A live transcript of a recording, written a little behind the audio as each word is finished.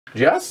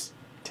Jess,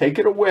 take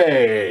it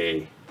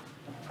away.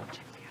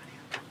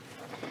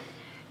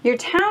 Your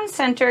town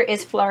center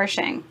is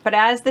flourishing, but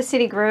as the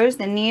city grows,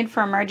 the need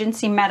for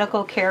emergency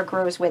medical care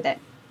grows with it.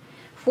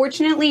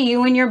 Fortunately,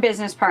 you and your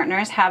business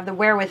partners have the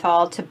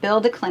wherewithal to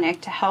build a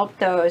clinic to help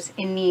those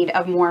in need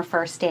of more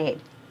first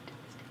aid.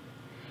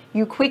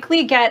 You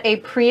quickly get a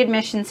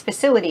pre-admissions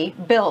facility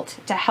built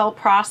to help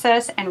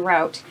process and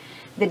route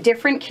the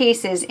different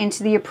cases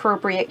into the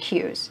appropriate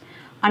queues.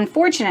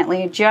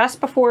 Unfortunately, just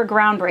before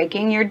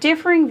groundbreaking, your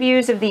differing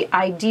views of the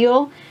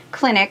ideal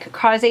clinic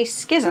cause a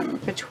schism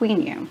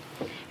between you,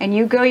 and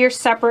you go your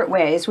separate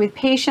ways. With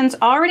patients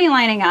already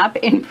lining up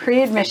in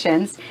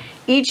pre-admissions,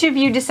 each of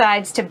you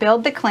decides to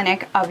build the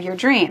clinic of your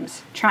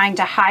dreams, trying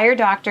to hire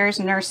doctors,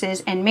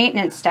 nurses, and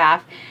maintenance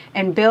staff,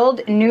 and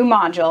build new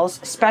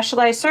modules,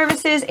 specialized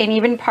services, and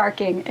even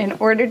parking in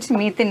order to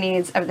meet the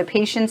needs of the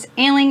patients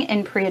ailing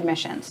in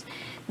pre-admissions.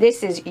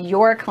 This is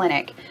your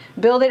clinic.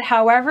 Build it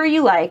however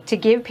you like to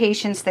give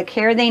patients the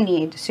care they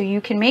need so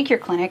you can make your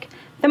clinic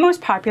the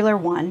most popular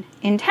one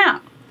in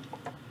town.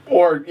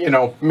 Or,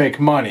 make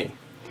money.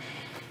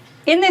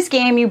 In this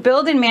game, you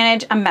build and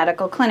manage a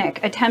medical clinic,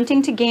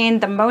 attempting to gain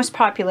the most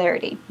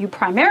popularity. You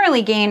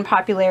primarily gain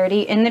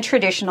popularity in the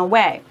traditional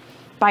way,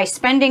 by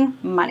spending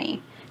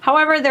money.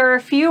 However, there are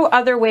a few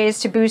other ways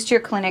to boost your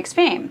clinic's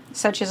fame,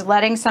 such as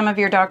letting some of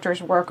your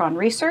doctors work on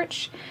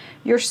research.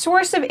 Your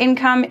source of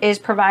income is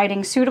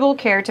providing suitable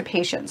care to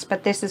patients,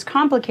 but this is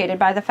complicated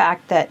by the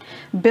fact that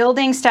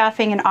building,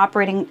 staffing, and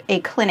operating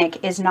a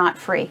clinic is not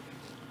free.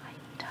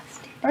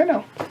 I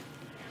know.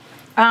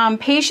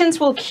 Patients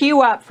will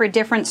queue up for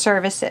different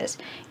services.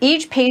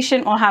 Each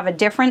patient will have a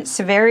different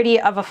severity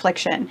of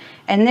affliction,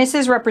 and this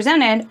is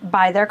represented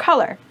by their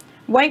color.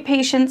 White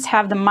patients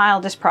have the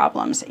mildest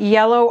problems.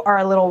 Yellow are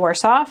a little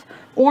worse off.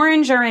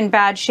 Orange are in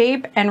bad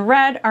shape, and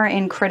red are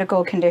in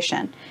critical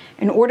condition.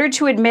 In order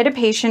to admit a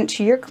patient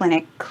to your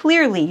clinic,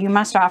 clearly you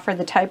must offer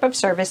the type of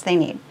service they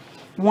need.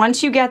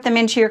 Once you get them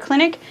into your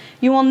clinic,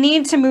 you will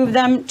need to move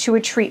them to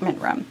a treatment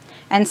room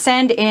and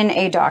send in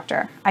a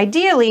doctor,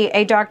 ideally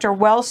a doctor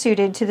well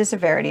suited to the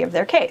severity of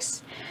their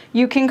case.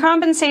 You can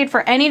compensate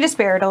for any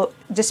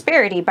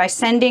disparity by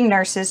sending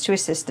nurses to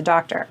assist the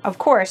doctor. Of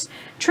course,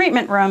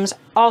 treatment rooms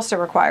also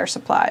require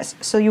supplies,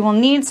 so you will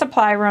need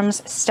supply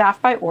rooms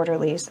staffed by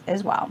orderlies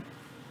as well.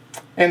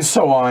 And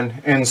so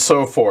on and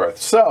so forth.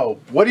 So,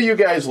 what are you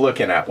guys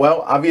looking at?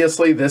 Well,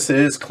 obviously this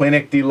is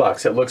Clinic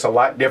Deluxe. It looks a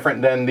lot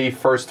different than the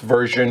first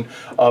version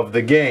of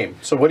the game.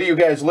 So what are you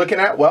guys looking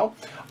at? Well,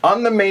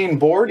 on the main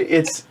board,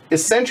 it's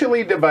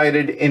essentially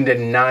divided into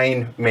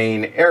 9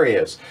 main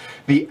areas.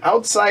 The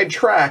outside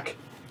track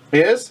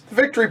is the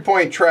victory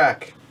point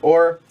track,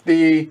 or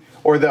the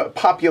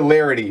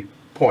popularity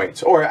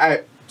points,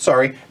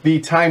 the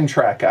time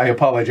track. I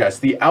apologize.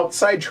 The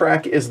outside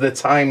track is the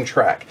time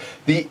track.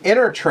 The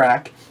inner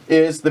track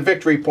is the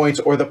victory points,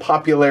 or the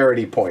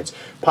popularity points.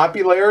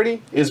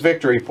 Popularity is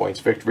victory points.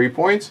 Victory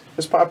points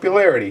is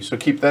popularity. So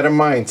keep that in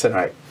mind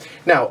tonight.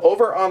 Now,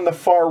 over on the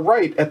far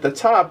right at the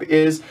top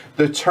is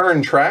the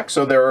turn track.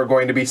 So there are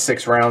going to be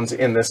 6 rounds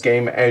in this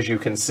game, as you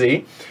can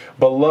see.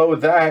 Below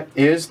that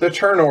is the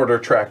turn order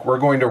track. We're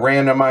going to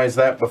randomize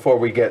that before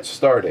we get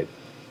started.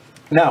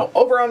 Now,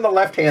 over on the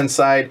left-hand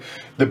side,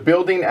 the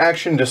building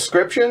action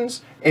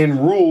descriptions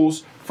and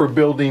rules for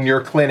building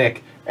your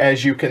clinic,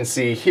 as you can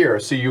see here.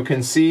 So you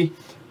can see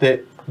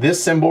that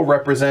this symbol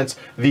represents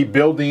the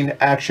building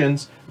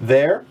actions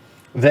there.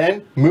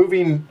 Then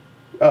moving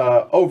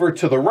over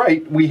to the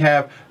right, we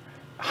have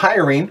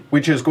hiring,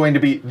 which is going to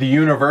be the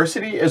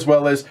university, as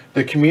well as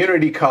the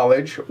community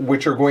college,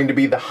 which are going to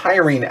be the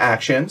hiring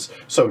actions.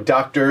 So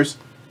doctors,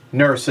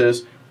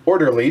 nurses,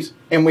 orderlies,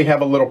 and we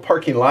have a little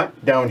parking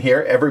lot down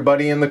here.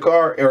 Everybody in the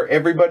car, or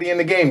everybody in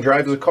the game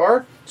drives a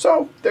car,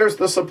 so there's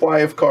the supply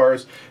of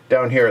cars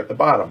down here at the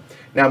bottom.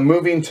 Now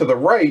moving to the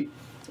right,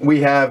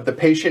 we have the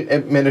patient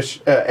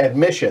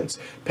admissions.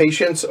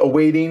 Patients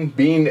awaiting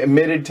being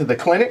admitted to the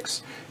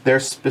clinics, their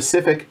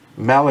specific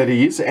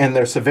maladies and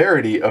their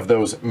severity of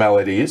those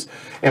maladies.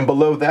 And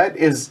below that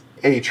is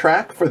a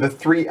track for the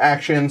 3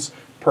 actions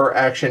per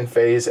action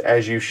phase,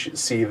 as you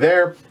see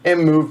there,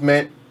 and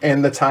movement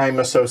and the time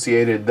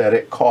associated that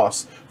it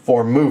costs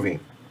for moving.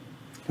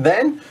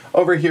 Then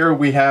over here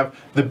we have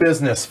the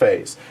business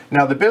phase.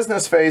 Now the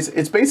business phase,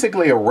 it's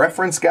basically a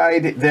reference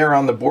guide there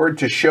on the board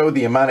to show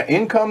the amount of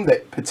income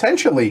that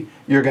potentially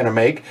you're going to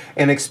make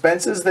and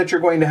expenses that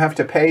you're going to have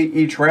to pay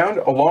each round,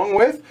 along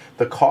with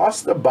the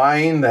cost of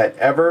buying that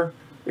ever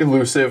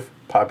elusive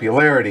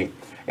popularity.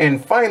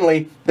 And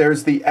finally,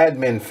 there's the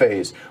admin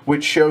phase,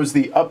 which shows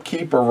the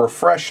upkeep or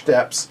refresh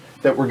steps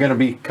that we're going to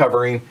be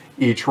covering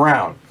each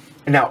round.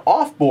 Now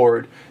off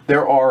board,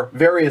 there are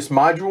various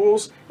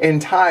modules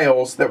and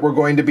tiles that we're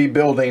going to be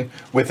building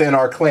within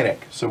our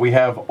clinic. So we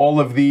have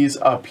all of these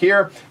up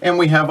here, and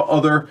we have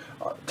other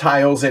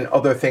tiles and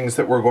other things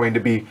that we're going to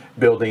be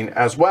building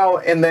as well.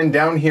 And then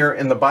down here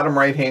in the bottom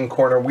right hand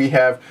corner, we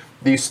have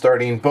these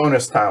starting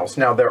bonus tiles.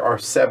 Now there are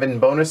 7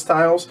 bonus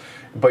tiles,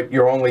 but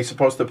you're only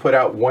supposed to put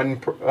out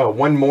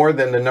one more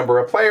than the number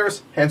of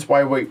players, hence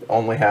why we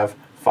only have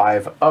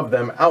 5 of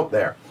them out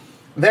there.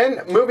 Then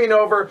moving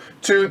over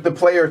to the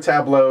player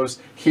tableaus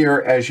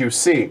here, as you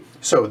see.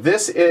 So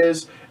this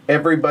is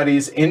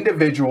everybody's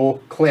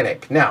individual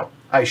clinic. Now,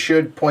 I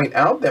should point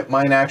out that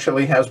mine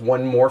actually has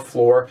one more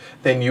floor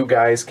than you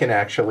guys can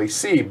actually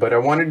see, but I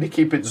wanted to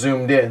keep it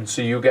zoomed in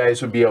so you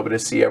guys would be able to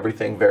see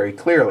everything very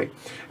clearly.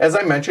 As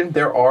I mentioned,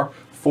 there are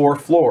 4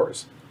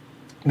 floors.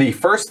 The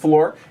first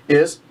floor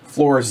is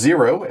floor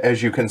 0,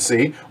 as you can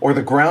see, or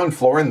the ground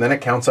floor, and then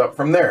it counts up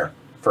from there.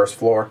 First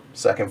floor,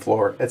 second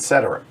floor,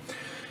 etc.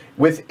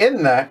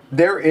 Within that,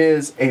 there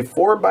is a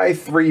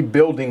 4x3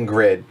 building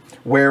grid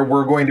where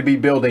we're going to be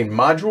building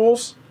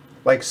modules,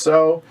 like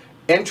so,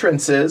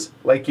 entrances,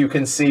 like you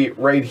can see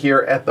right here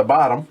at the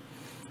bottom.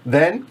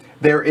 Then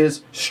there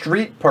is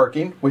street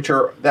parking, which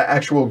are the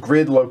actual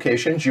grid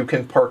locations you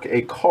can park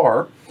a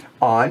car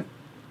on.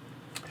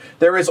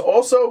 There is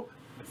also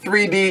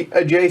 3D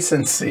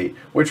adjacency,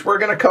 which we're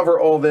going to cover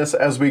all this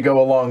as we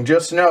go along.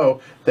 Just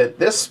know that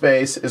this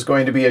space is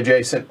going to be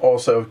adjacent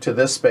also to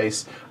this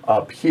space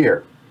up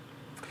here.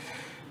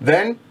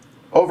 Then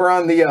over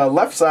on the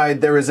left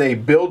side, there is a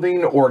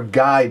building or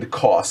guide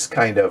cost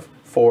kind of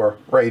for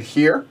right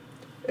here,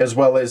 as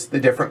well as the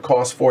different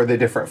costs for the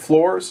different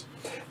floors.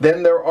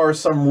 Then there are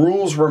some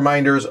rules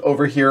reminders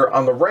over here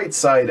on the right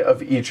side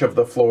of each of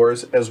the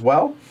floors as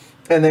well.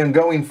 And then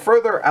going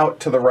further out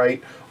to the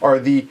right are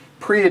the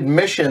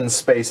pre-admission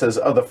spaces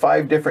of the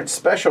 5 different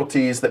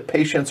specialties that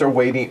patients are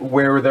waiting,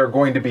 where they're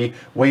going to be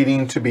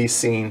waiting to be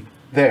seen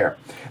there.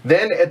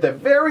 Then at the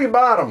very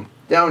bottom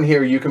down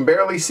here, you can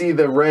barely see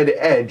the red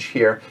edge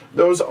here.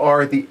 Those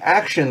are the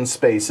action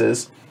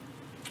spaces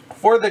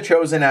for the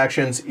chosen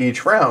actions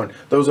each round.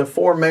 Those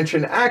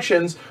aforementioned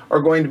actions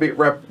are going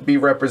to be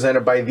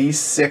represented by these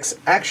 6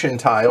 action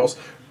tiles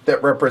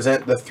that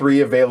represent the 3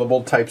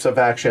 available types of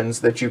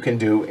actions that you can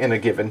do in a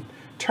given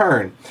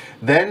turn.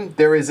 Then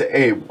there is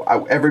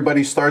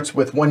everybody starts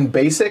with 1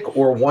 basic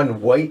or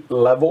 1 white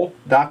level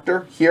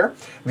doctor here.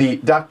 The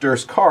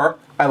doctor's car,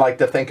 I like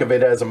to think of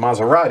it as a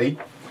Maserati.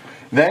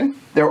 Then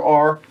there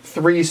are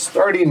 3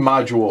 starting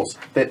modules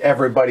that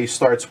everybody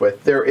starts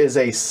with. There is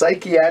a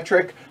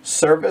psychiatric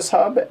service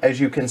hub,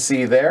 as you can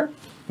see there.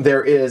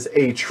 There is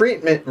a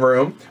treatment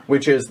room,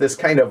 which is this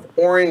kind of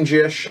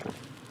orangish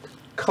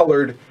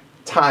colored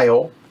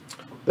tile,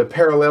 the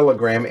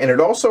parallelogram, and it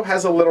also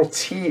has a little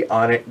T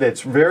on it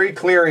that's very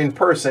clear in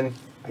person.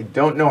 I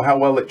don't know how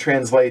well it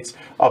translates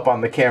up on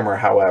the camera,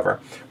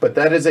 however. But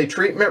that is a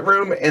treatment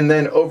room, and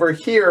then over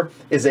here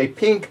is a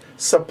pink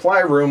supply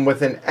room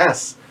with an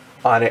S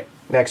on it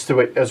next to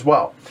it as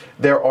well.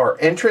 There are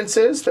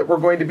entrances that we're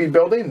going to be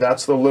building.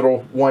 That's the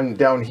little one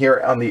down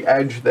here on the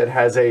edge that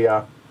has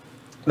a,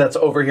 that's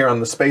over here on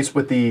the space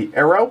with the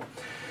arrow.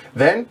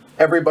 Then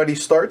everybody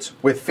starts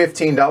with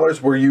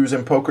 $15. We're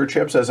using poker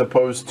chips as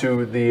opposed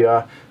to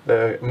the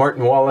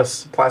Martin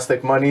Wallace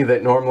plastic money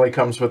that normally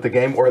comes with the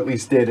game, or at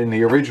least did in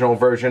the original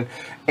version.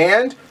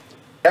 And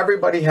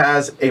everybody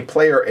has a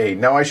player aid.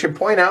 Now I should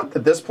point out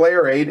that this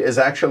player aid is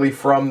actually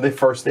from the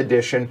first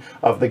edition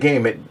of the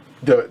game.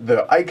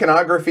 The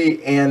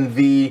iconography and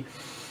the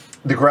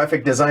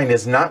graphic design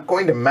is not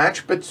going to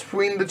match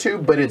between the two,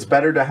 but it's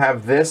better to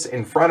have this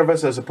in front of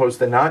us as opposed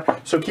to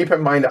not. So keep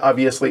in mind,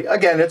 obviously,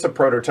 again, it's a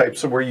prototype,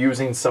 so we're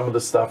using some of the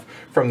stuff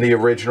from the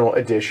original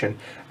edition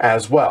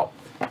as well.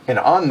 And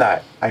on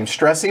that, I'm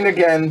stressing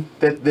again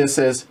that this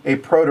is a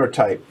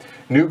prototype.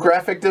 New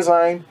graphic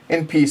design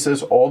and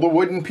pieces. All the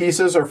wooden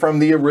pieces are from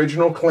the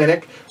original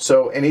clinic.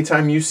 So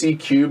anytime you see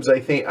cubes,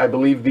 I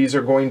believe these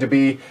are going to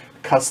be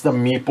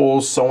custom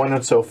meeples, so on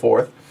and so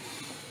forth.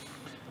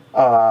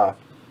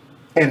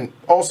 And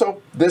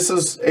also, this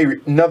is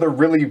another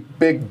really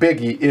big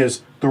biggie,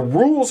 is the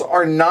rules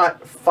are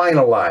not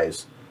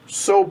finalized.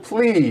 So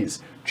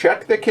please,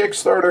 check the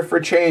Kickstarter for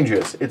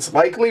changes. It's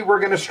likely we're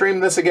going to stream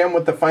this again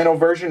with the final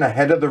version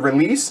ahead of the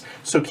release,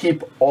 so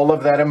keep all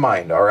of that in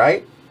mind, all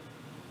right?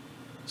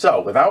 So,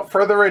 without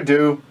further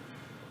ado,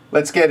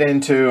 let's get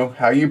into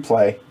how you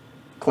play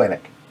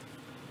Clinic.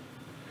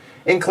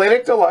 In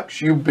Clinic Deluxe,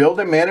 you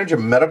build and manage a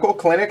medical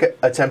clinic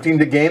attempting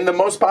to gain the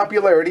most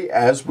popularity,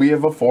 as we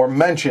have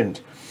aforementioned.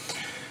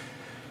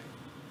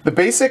 The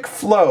basic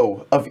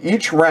flow of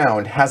each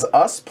round has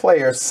us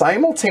players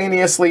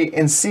simultaneously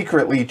and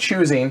secretly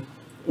choosing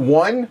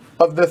one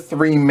of the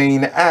 3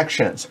 main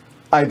actions,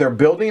 either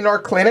building our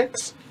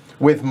clinics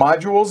with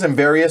modules and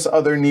various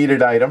other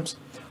needed items,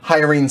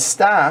 hiring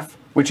staff,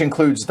 which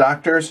includes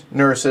doctors,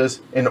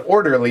 nurses, and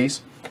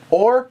orderlies,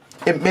 or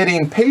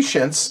admitting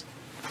patients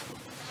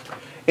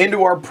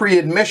into our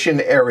pre-admission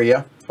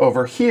area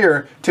over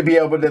here to be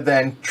able to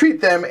then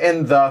treat them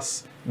and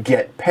thus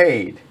get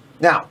paid.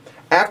 Now,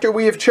 after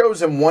we have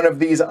chosen one of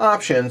these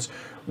options,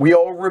 we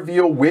all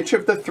reveal which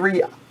of the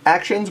 3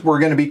 actions we're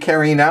going to be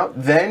carrying out,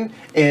 then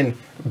in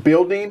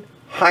building,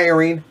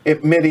 hiring,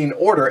 admitting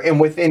order, and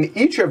within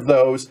each of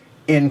those,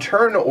 in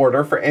turn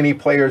order for any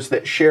players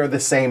that share the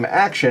same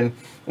action,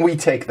 we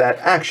take that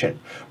action.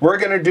 We're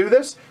going to do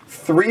this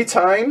 3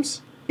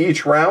 times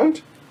each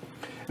round.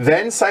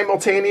 Then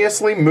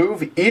simultaneously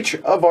move each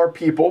of our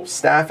people,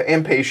 staff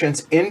and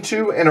patients,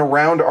 into and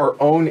around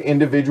our own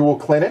individual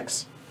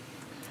clinics,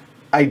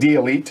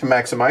 ideally to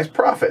maximize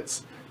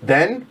profits.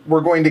 Then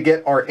we're going to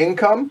get our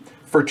income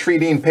for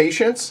treating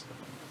patients,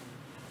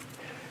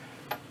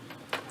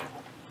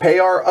 pay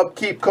our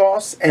upkeep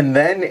costs, and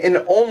then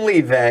and only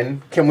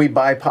then can we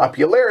buy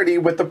popularity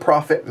with the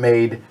profit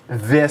made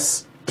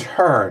this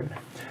turn.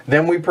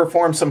 Then we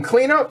perform some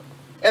cleanup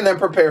and then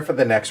prepare for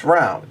the next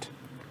round.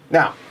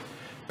 Now,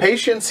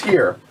 patients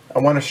here, I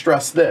want to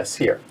stress this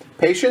here.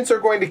 Patients are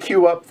going to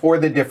queue up for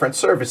the different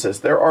services.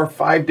 There are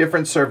 5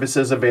 different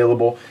services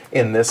available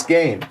in this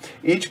game.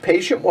 Each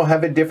patient will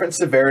have a different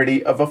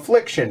severity of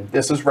affliction.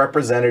 This is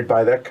represented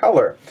by that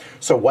color.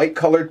 So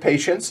white-colored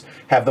patients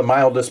have the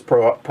mildest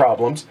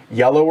problems,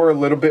 yellow are a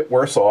little bit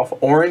worse off,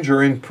 orange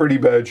are in pretty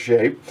bad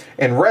shape,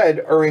 and red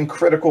are in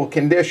critical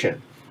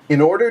condition.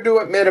 In order to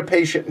admit a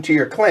patient into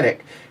your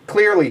clinic,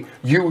 clearly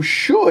you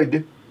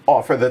should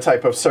offer the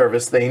type of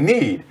service they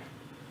need.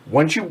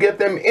 Once you get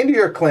them into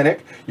your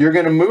clinic, you're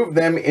going to move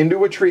them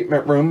into a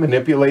treatment room,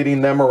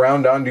 manipulating them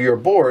around onto your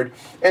board,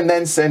 and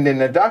then send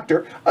in a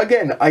doctor.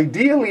 Again,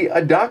 ideally,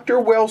 a doctor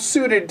well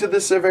suited to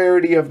the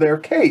severity of their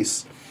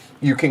case.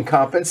 You can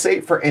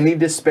compensate for any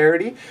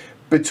disparity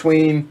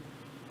between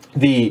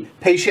the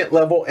patient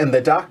level and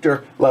the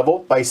doctor level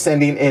by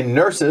sending in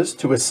nurses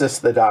to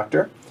assist the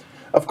doctor.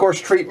 Of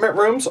course, treatment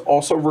rooms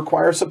also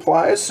require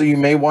supplies, so you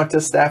may want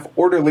to staff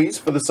orderlies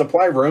for the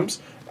supply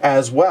rooms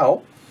as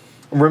well.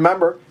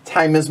 Remember,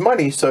 time is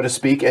money, so to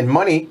speak, and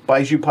money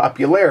buys you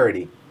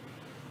popularity.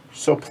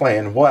 So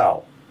plan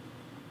well.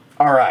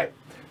 All right,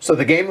 so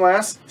the game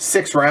lasts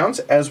 6 rounds,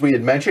 as we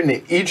had mentioned,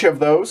 and each of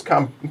those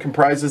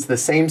comprises the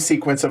same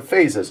sequence of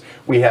phases.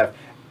 We have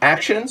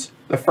actions,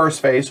 the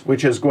first phase,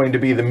 which is going to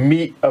be the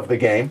meat of the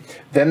game.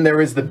 Then there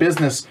is the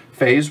business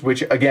phase,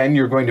 which again,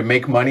 you're going to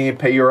make money and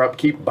pay your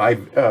upkeep by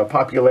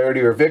popularity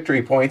or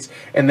victory points.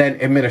 And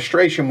then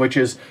administration, which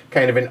is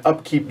kind of an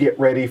upkeep, get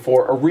ready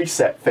for a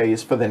reset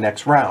phase for the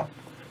next round.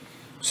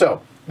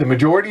 So the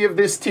majority of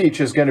this teach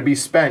is going to be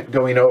spent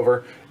going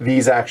over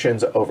these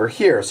actions over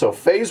here. So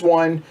phase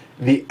 1,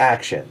 the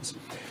actions.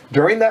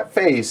 During that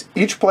phase,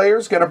 each player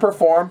is going to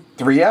perform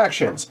 3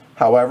 actions.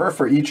 However,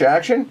 for each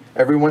action,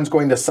 everyone's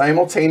going to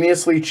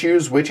simultaneously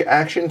choose which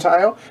action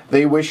tile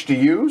they wish to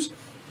use,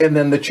 and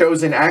then the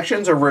chosen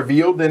actions are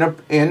revealed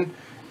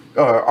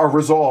are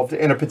resolved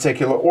in a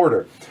particular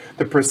order.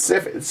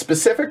 The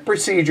specific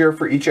procedure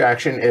for each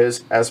action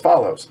is as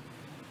follows.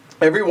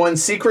 Everyone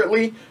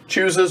secretly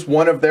chooses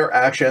one of their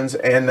actions,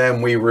 and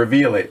then we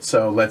reveal it.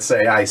 So let's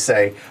say I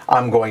say,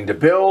 I'm going to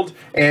build,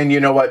 and you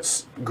know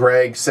what?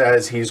 Greg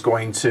says he's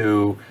going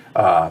to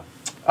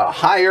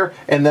hire,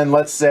 and then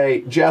let's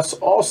say Jess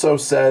also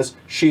says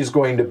she's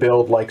going to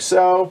build like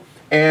so,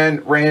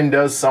 and Rand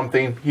does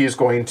something he's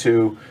going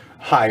to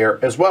hire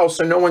as well.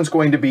 So no one's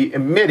going to be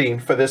emitting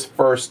for this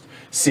first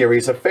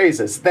series of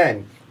phases.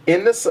 Then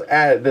in this,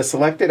 the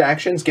selected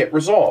actions get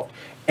resolved.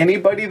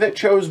 Anybody that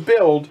chose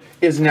build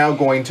is now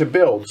going to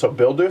build. So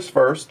builders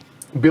first,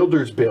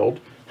 builders build,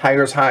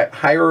 hirers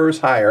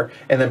hire,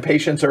 and then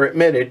patients are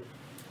admitted.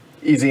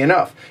 Easy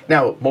enough.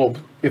 Now,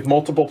 if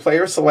multiple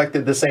players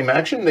selected the same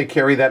action, they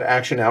carry that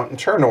action out in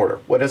turn order.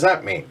 What does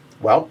that mean?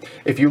 Well,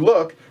 if you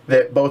look,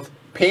 that both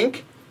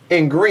pink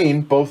and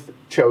green both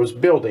chose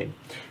building.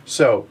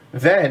 So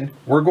then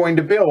we're going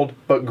to build,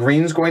 but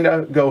green's going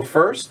to go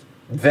first,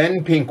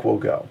 then pink will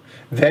go.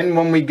 Then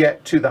when we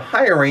get to the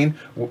hiring,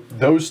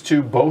 those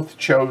two both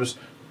chose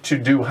to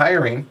do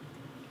hiring.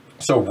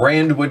 So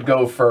Rand would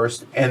go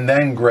first, and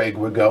then Greg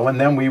would go, and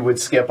then we would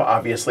skip,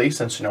 obviously,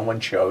 since no one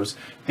chose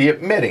the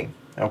admitting,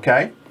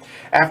 okay?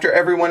 After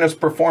everyone has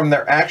performed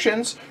their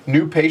actions,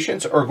 new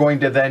patients are going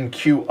to then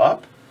queue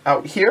up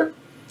out here.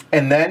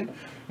 And then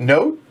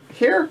note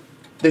here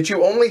that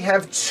you only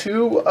have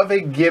 2 of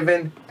a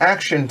given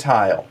action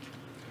tile.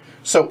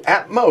 So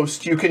at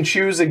most, you can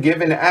choose a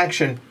given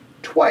action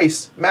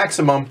twice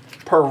maximum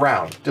per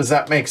round. Does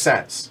that make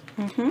sense?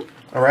 Mm-hmm.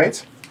 All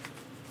right.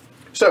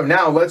 So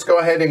now let's go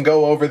ahead and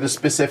go over the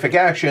specific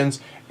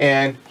actions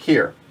and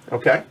here,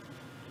 okay?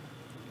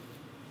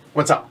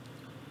 What's up?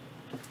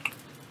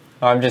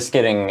 I'm just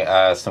getting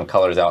some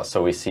colors out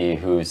so we see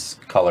whose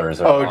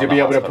colors are on to be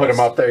the able to put them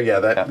hospitals. up there?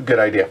 Yeah, good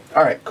idea.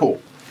 All right,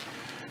 cool.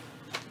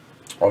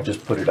 I'll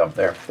just put it up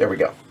there. There we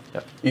go.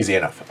 Yep. Easy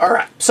enough. All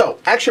right, so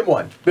action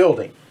 1,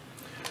 building.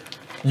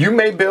 You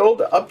may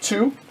build up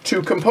to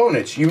 2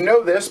 components. You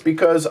know this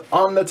because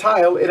on the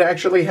tile, it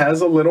actually has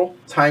a little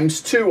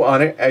 +2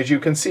 on it, as you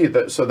can see.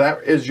 So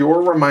that is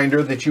your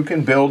reminder that you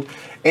can build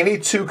any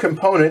 2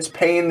 components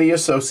paying the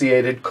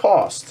associated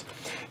cost.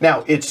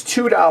 Now, it's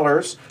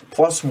 $2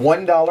 plus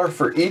 $1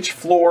 for each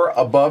floor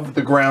above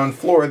the ground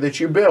floor that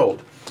you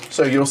build.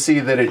 So you'll see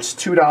that it's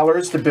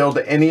 $2 to build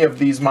any of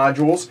these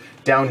modules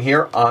down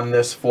here on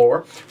this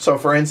floor. So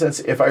for instance,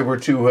 if I were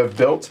to have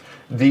built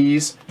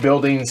these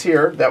buildings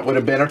here, that would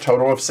have been a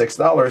total of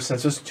 $6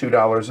 since it's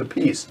 $2 a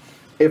piece.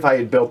 If I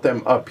had built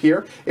them up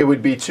here, it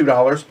would be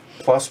 $2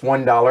 plus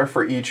 $1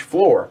 for each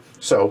floor.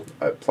 So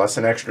plus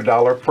an extra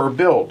 $1 per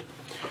build.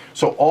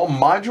 So all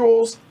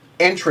modules,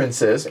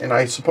 entrances, and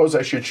I suppose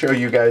I should show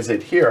you guys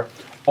it here,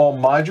 all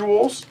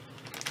modules,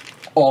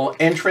 all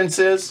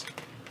entrances,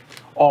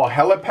 all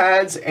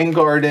helipads and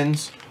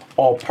gardens,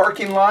 all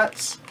parking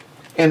lots,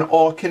 and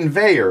all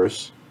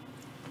conveyors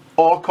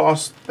all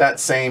cost that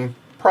same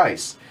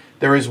price.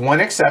 There is one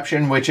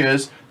exception, which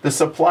is the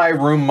supply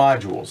room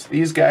modules.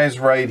 These guys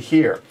right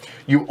here.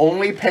 You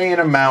only pay an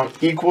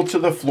amount equal to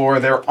the floor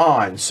they're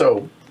on.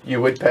 So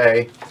you would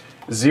pay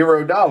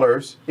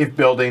 $0 if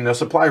building a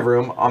supply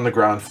room on the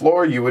ground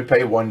floor. You would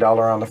pay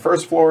 $1 on the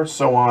first floor,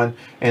 so on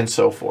and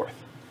so forth.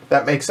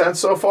 That makes sense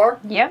so far?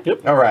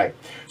 Yep. All right.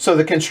 So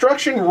the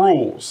construction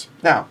rules.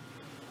 Now,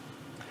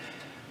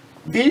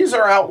 these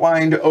are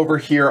outlined over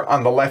here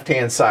on the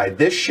left-hand side.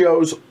 This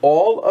shows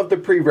all of the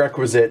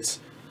prerequisites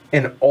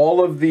and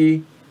all of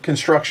the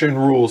construction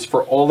rules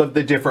for all of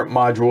the different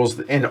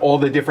modules and all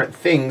the different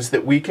things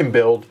that we can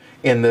build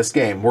in this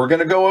game. We're going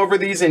to go over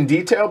these in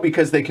detail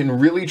because they can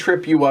really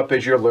trip you up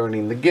as you're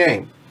learning the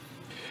game.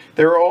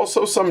 There are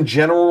also some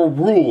general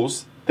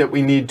rules that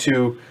we need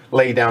to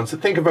lay down. So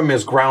think of them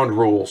as ground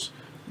rules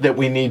that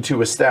we need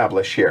to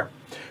establish here.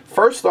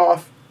 First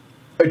off,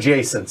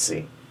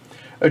 adjacency.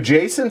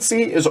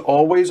 Adjacency is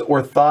always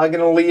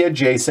orthogonally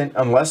adjacent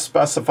unless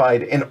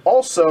specified, and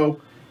also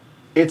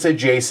it's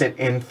adjacent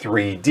in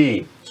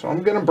 3D. So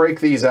I'm going to break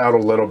these out a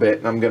little bit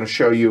and I'm going to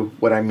show you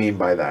what I mean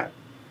by that.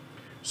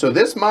 So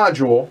this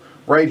module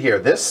right here,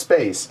 this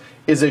space,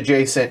 is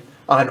adjacent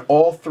on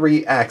all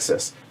three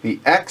axes, the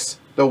X,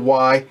 the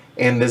Y,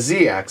 and the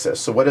Z axis.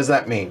 So what does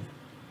that mean?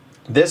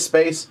 This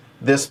space,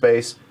 this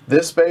space,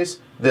 this space,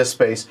 this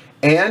space,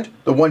 and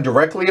the one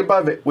directly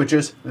above it, which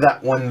is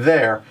that one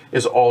there,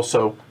 is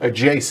also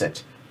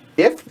adjacent.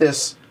 If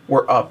this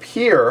were up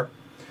here,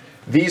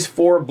 these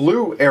four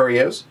blue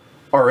areas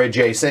are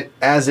adjacent,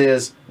 as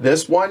is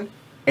this one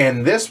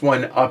and this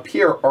one up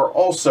here are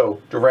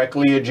also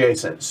directly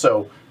adjacent.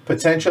 So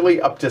potentially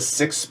up to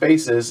 6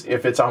 spaces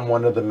if it's on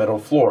one of the middle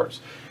floors.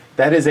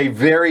 That is a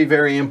very,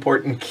 very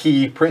important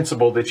key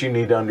principle that you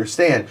need to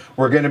understand.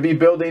 We're going to be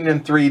building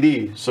in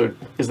 3D, so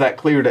is that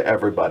clear to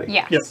everybody?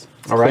 Yes. Yep.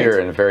 All right. Clear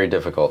and very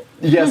difficult.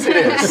 Yes, it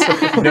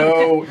is.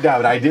 No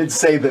doubt. I did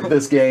say that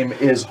this game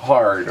is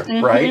hard,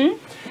 right?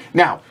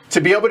 Now,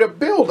 to be able to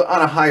build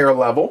on a higher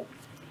level,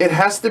 it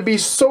has to be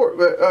supported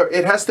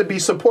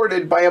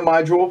by a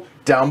module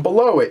down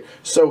below it.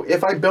 So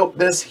if I built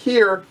this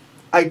here,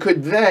 I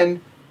could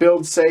then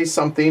build, say,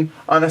 something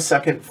on a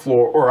second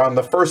floor, or on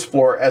the first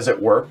floor, as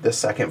it were, the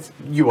second,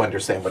 you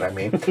understand what I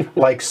mean,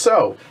 like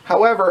so.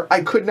 However, I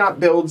could not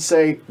build,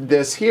 say,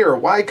 this here.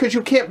 Why? Because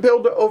you can't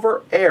build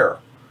over air.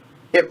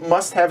 It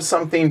must have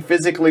something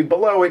physically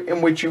below it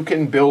in which you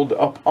can build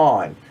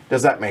upon.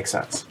 Does that make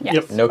sense? Yes.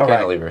 Yep. No All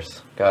right.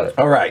 cantilevers. Got it.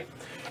 All right.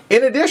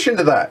 In addition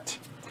to that,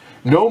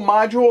 no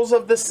modules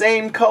of the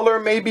same color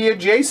may be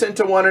adjacent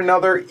to one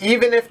another,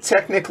 even if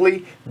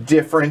technically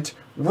different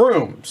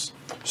rooms.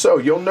 So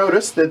you'll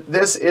notice that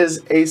this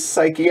is a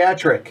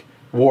psychiatric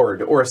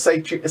ward or a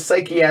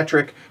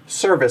psychiatric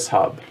service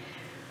hub.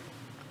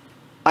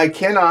 I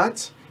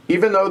cannot,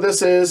 even though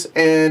this is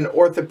an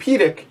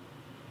orthopedic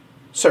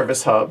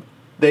service hub,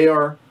 they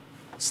are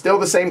still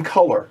the same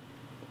color.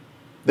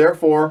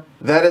 Therefore,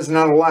 that is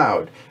not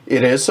allowed.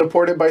 It is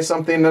supported by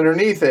something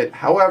underneath it.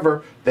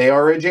 However, they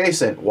are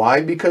adjacent.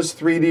 Why? Because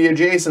 3D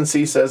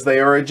adjacency says they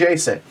are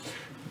adjacent.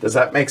 Does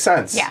that make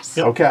sense? Yes.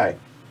 Yep. Okay.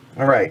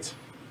 All right.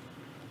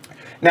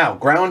 Now,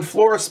 ground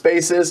floor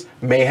spaces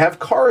may have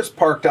cars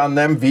parked on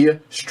them via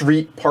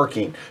street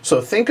parking. So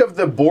think of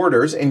the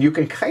borders, and you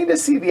can kind of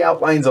see the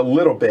outlines a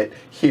little bit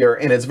here,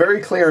 and it's very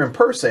clear in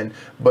person,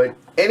 but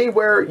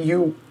anywhere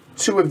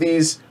two of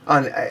these,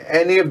 on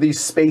any of these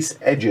space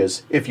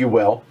edges, if you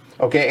will,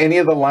 okay, any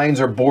of the lines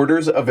or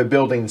borders of a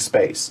building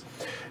space,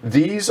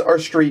 these are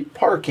street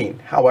parking.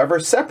 However,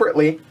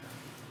 separately,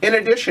 in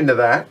addition to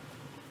that,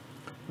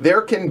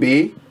 there can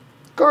be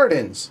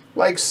gardens,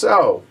 like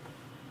so.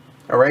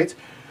 All right?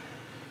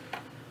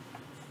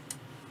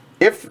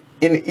 If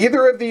in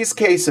either of these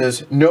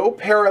cases, no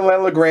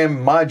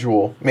parallelogram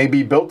module may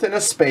be built in a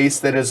space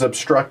that is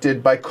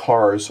obstructed by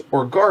cars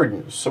or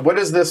gardens. So what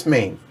does this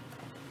mean?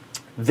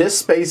 This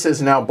space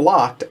is now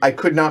blocked. I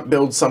could not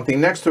build something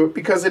next to it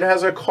because it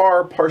has a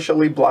car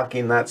partially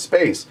blocking that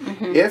space.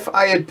 If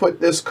I had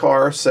put this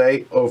car,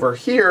 say, over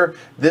here,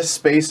 this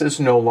space is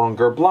no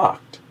longer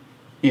blocked.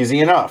 Easy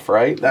enough,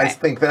 right? I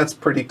think that's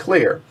pretty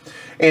clear.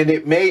 And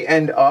it may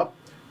end up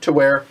to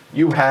where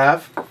you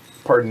have,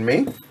 pardon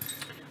me,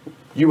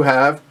 you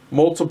have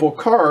multiple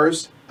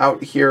cars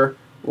out here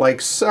like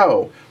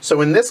so.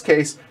 So in this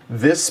case,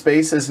 this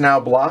space is now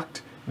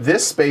blocked,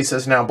 this space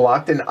is now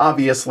blocked, and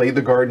obviously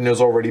the garden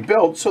is already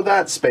built, so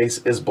that space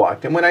is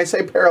blocked. And when I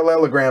say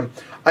parallelogram,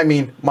 I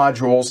mean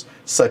modules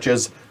such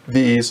as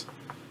these,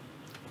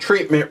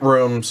 treatment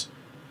rooms,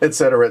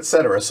 etc.,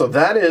 etc. So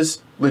that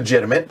is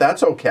legitimate,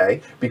 that's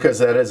okay, because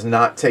that is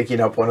not taking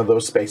up one of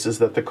those spaces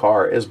that the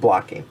car is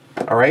blocking.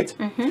 All right?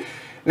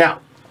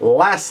 Now,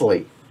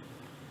 lastly,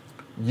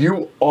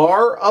 you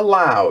are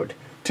allowed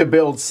to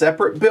build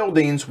separate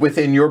buildings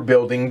within your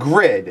building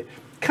grid.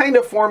 kind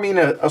of forming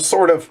a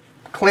sort of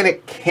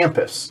clinic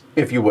campus,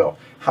 if you will.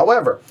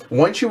 However,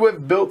 once you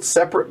have built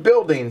separate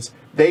buildings,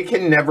 they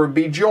can never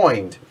be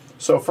joined.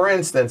 So for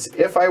instance,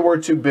 if I were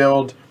to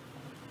build,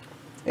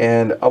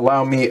 and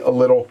allow me a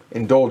little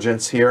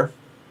indulgence here,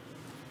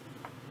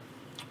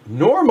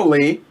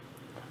 normally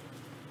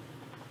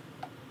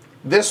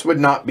this would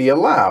not be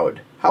allowed.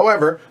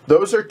 However,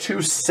 those are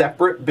two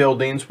separate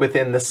buildings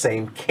within the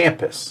same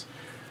campus.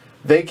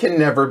 They can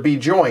never be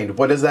joined.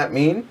 What does that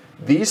mean?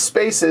 These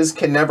spaces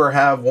can never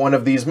have one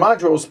of these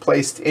modules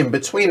placed in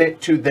between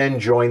it to then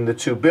join the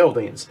two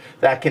buildings.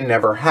 That can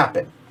never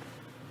happen,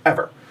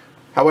 ever.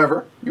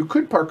 However, you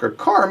could park a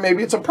car,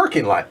 maybe it's a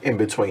parking lot in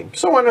between,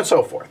 so on and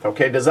so forth.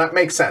 Okay, does that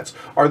make sense?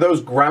 Are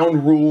those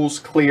ground rules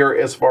clear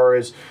as far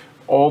as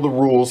all the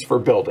rules for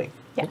building?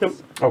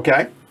 Yes.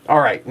 Okay, all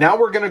right. Now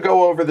we're going to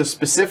go over the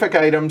specific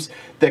items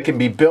that can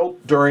be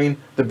built during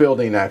the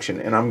building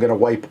action. And I'm going to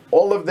wipe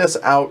all of this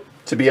out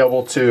to be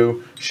able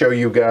to show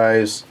you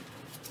guys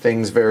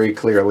things very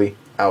clearly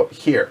out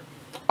here.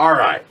 All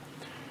right.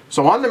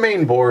 So on the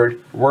main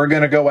board, we're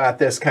going to go at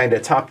this kind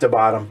of top to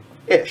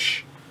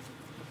bottom-ish.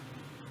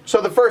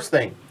 So the first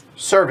thing,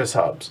 service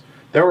hubs.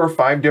 There are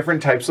 5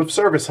 different types of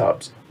service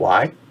hubs.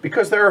 Why?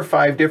 Because there are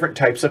 5 different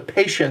types of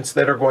patients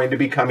that are going to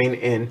be coming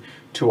in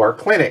to our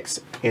clinics,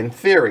 in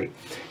theory.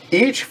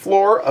 Each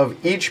floor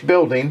of each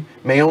building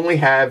may only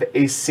have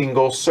a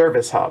single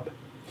service hub.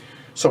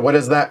 So what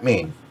does that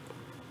mean?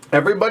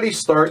 Everybody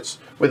starts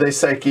with a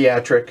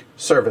psychiatric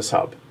service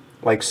hub,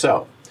 like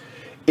so.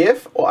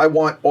 If I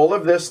want all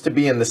of this to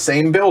be in the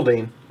same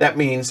building, that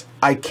means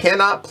I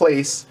cannot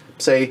place,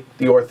 say,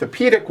 the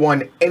orthopedic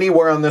one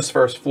anywhere on this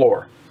first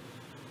floor.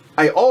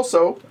 I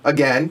also,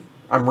 again,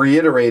 I'm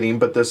reiterating,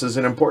 but this is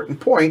an important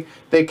point,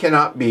 they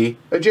cannot be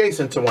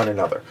adjacent to one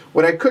another.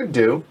 What I could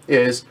do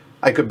is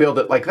I could build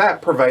it like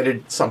that,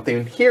 provided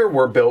something here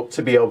were built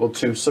to be able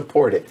to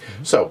support it.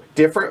 So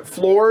different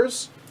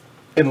floors,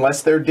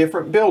 unless they're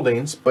different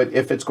buildings, but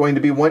if it's going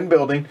to be one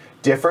building,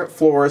 different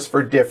floors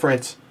for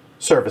different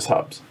service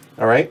hubs,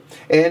 all right?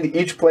 And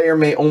each player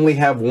may only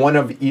have one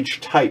of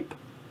each type.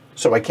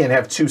 So I can't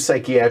have 2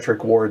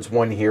 psychiatric wards,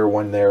 one here,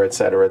 one there,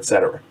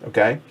 etc.,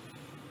 okay?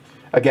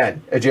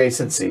 Again,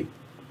 adjacency.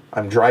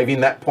 I'm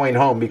driving that point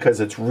home because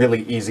it's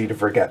really easy to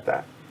forget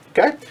that,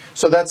 okay?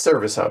 So that's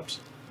service hubs.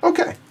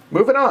 Okay,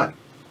 moving on.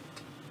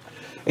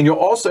 And you'll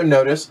also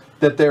notice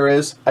that there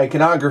is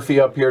iconography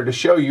up here to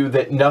show you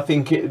that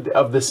nothing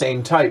of the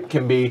same type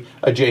can be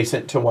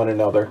adjacent to one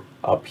another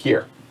up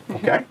here,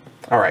 okay?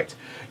 All right.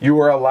 You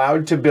are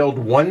allowed to build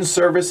 1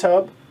 service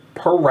hub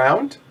per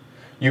round.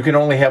 You can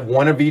only have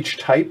 1 of each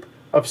type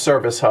of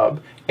service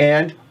hub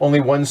and only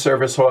 1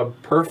 service hub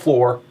per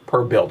floor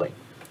per building.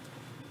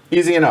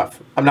 Easy enough.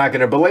 I'm not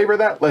going to belabor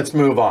that. Let's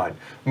move on.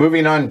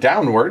 Moving on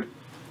downward,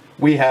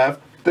 we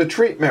have the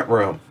treatment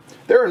room.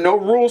 There are no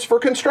rules for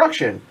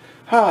construction,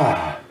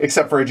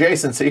 except for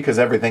adjacency, because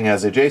everything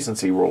has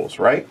adjacency rules,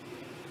 right?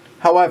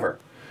 However,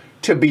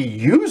 to be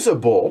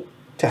usable,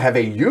 to have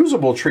a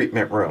usable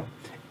treatment room,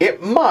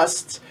 it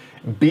must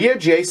be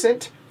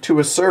adjacent to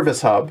a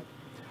service hub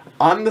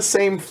on the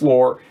same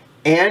floor,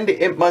 and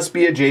it must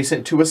be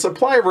adjacent to a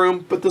supply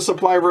room, but the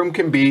supply room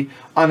can be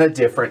on a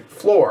different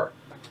floor.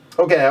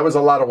 Okay, that was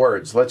a lot of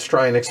words. Let's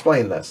try and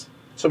explain this.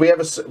 So we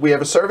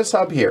have a service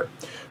hub here.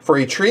 For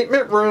a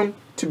treatment room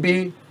to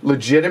be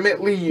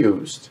legitimately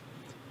used,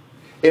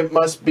 it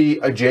must be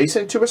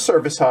adjacent to a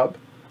service hub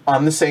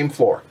on the same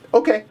floor.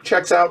 Okay,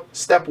 checks out.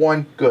 Step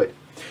 1, good.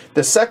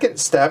 The second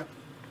step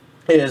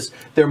is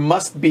there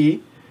must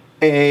be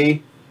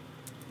a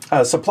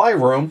supply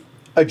room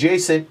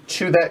adjacent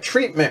to that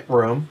treatment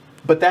room,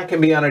 but that can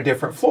be on a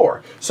different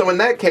floor. So in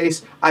that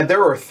case,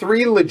 there are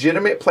 3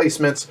 legitimate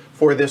placements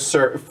for this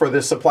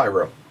supply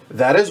room.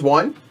 That is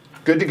 1.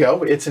 Good to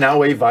go. It's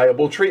now a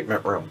viable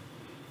treatment room.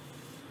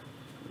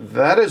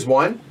 That is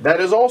 1. That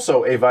is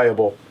also a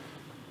viable.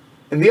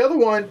 And the other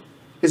one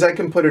is I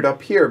can put it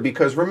up here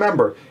because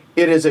remember,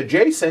 it is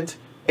adjacent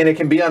and it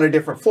can be on a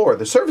different floor.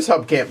 The service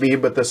hub can't be,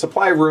 but the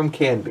supply room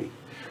can be.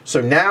 So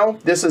now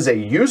this is a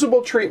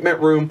usable treatment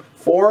room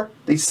for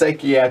the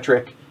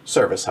psychiatric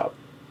service hub.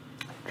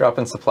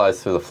 Dropping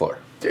supplies through the floor.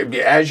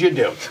 As you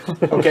do.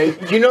 Okay,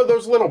 you know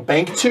those little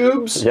bank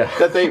tubes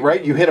that they,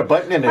 right? You hit a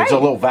button and there's a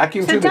little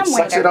vacuum tube that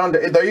sucks it on.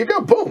 There you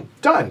go. Boom.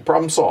 Done.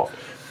 Problem solved.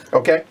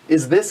 Okay,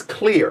 is this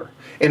clear?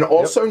 And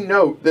also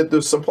note that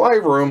the supply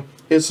room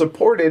is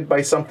supported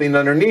by something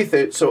underneath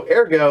it, so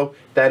ergo,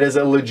 that is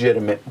a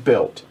legitimate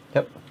build.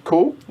 Yep.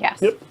 Cool?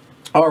 Yes. Yep.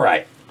 All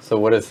right. So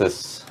what is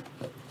this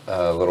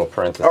little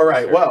parenthesis? All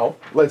right, here? well,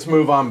 let's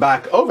move on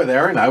back over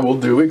there, and I will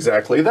do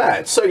exactly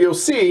that. So you'll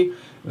see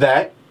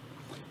that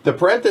the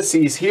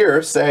parentheses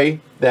here say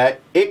that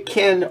it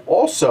can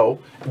also,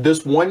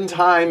 this one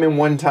time and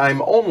one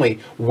time only,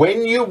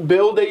 when you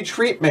build a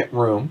treatment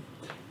room,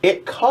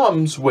 it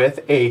comes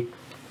with a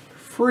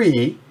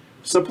free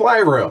supply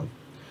room.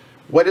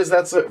 What does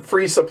that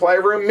free supply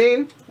room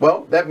mean?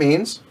 Well, that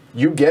means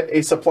you get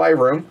a supply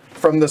room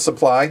from the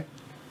supply,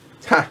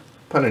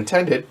 pun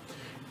intended,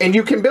 And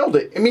you can build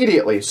it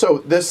immediately. So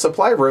this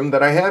supply room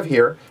that I have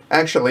here,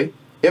 actually,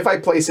 if I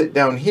place it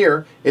down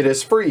here, it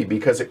is free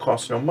because it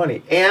costs no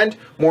money. And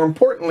more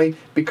importantly,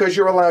 because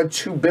you're allowed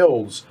 2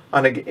 builds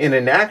in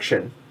an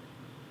action,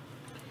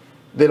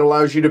 that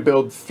allows you to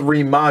build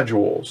 3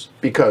 modules,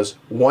 because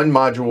 1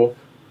 module,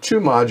 2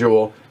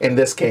 module, and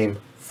this came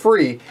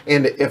free.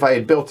 And if I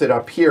had built it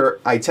up here,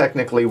 I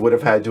technically would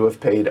have had to have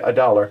paid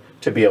 $1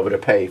 to be able to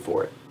pay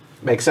for it.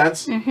 Make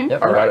sense? Mm-hmm.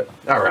 Yep, All right.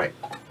 All right.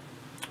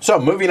 So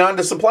moving on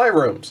to supply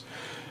rooms.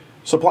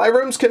 Supply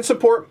rooms can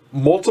support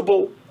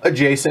multiple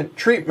adjacent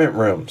treatment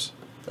rooms.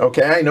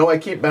 Okay, I know I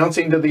keep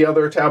bouncing to the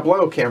other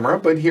Tableau camera,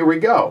 but here we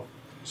go.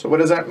 So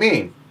what does that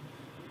mean?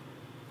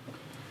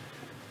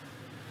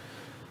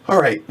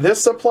 All right,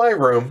 this supply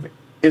room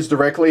is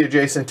directly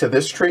adjacent to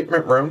this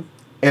treatment room,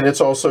 and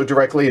it's also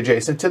directly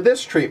adjacent to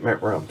this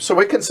treatment room. So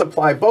it can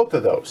supply both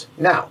of those.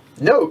 Now,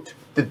 note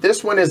that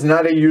this one is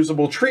not a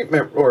usable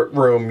treatment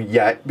room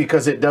yet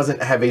because it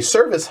doesn't have a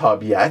service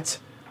hub yet.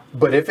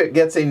 But if it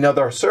gets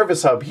another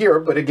service hub here,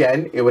 but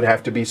again, it would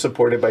have to be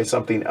supported by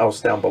something else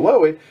down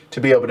below it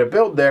to be able to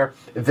build there,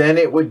 then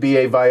it would be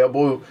a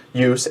viable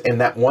use,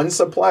 and that one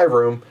supply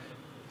room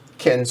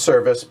can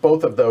service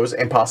both of those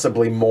and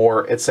possibly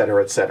more, et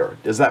cetera, et cetera.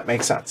 Does that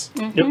make sense?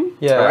 Mm-hmm. Yep.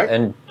 Yeah, All right.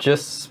 and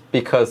just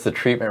because the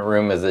treatment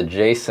room is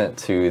adjacent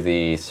to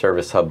the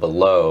service hub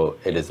below,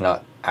 it is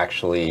not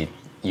actually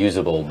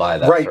usable by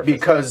that Right, service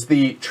because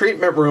the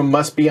treatment room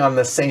must be on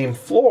the same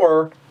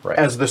floor Right.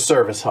 as the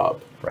service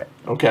hub. Right.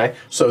 Okay,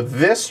 so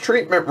this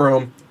treatment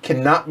room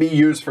cannot be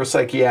used for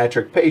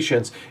psychiatric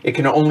patients. It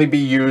can only be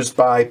used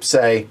by,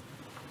 say,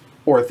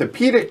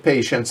 orthopedic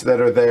patients that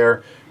are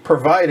there,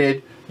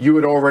 provided you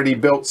had already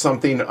built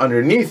something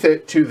underneath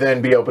it to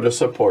then be able to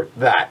support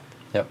that.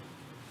 Yep.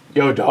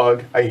 Yo,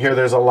 dog, I hear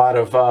there's a lot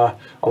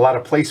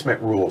of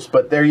placement rules,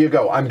 but there you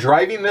go. I'm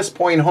driving this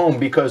point home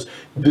because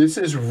this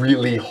is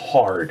really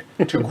hard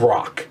to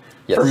grok for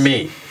Yes.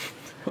 me.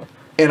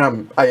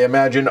 And I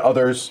imagine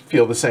others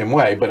feel the same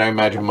way, but I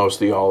imagine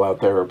most of y'all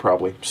out there are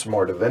probably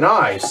smarter than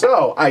I.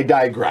 So I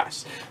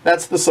digress.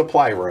 That's the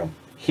supply room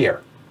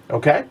here.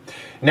 Okay?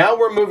 Now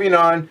we're moving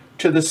on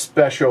to the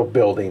special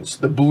buildings,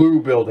 the blue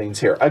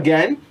buildings here.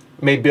 Again,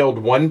 may build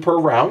 1 per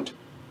round.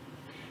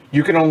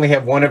 You can only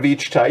have 1 of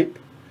each type.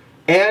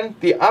 And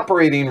the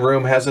operating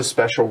room has a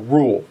special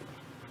rule.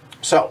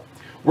 So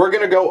we're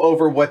going to go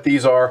over what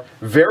these are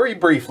very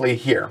briefly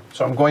here.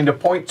 So I'm going to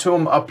point to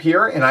them up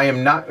here, and I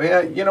am not,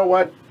 you know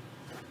what?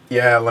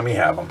 Yeah, let me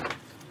have them.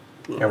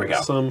 Here we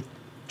go.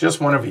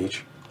 Just 1 of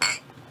each.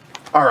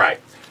 All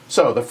right.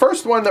 So the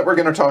first one that we're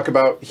going to talk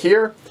about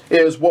here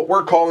is what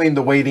we're calling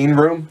the waiting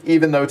room,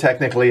 even though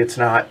technically it's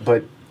not,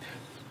 but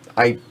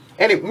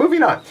anyway,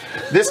 moving on.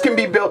 This can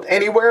be built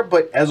anywhere,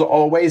 but as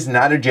always,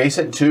 not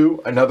adjacent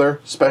to another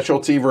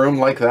specialty room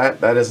like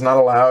that. That is not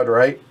allowed,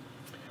 right?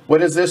 What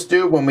does this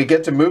do when we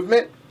get to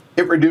movement?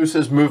 It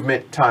reduces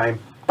movement time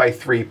by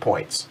 3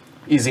 points.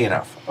 Easy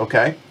enough,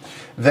 okay?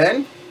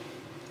 Then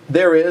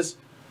there is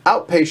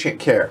outpatient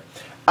care.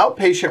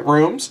 Outpatient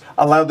rooms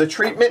allow the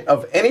treatment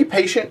of any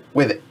patient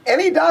with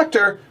any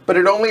doctor, but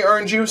it only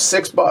earns you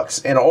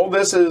 $6. And all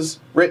this is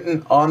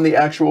written on the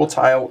actual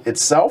tile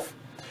itself.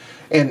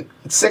 And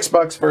it's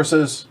 $6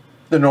 versus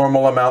the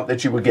normal amount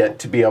that you would get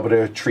to be able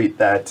to treat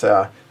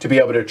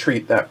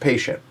that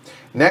patient.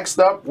 Next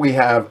up, we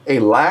have a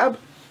lab.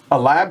 A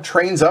lab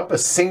trains up a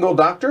single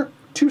doctor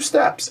 2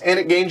 steps, and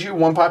it gains you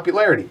 1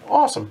 popularity.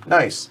 Awesome,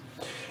 nice.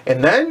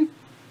 And then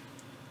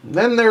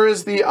there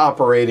is the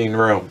operating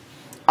room.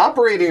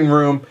 Operating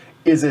room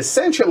is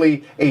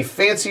essentially a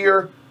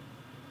fancier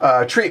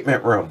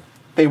treatment room.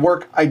 They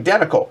work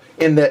identical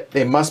in that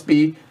they must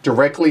be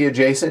directly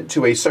adjacent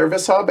to a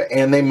service hub,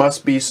 and they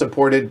must be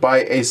supported by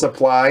a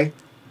supply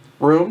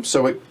room.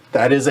 So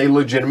that is a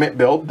legitimate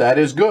build. That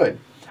is good.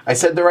 I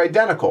said they're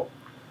identical.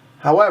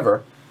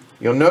 However,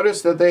 you'll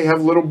notice that they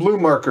have little blue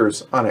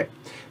markers on it.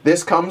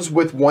 This comes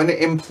with 1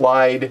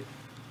 implied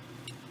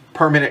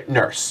permanent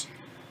nurse.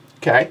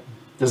 Okay?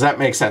 Does that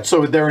make sense?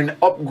 So they're an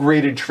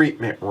upgraded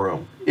treatment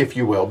room, if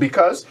you will,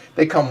 because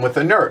they come with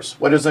a nurse.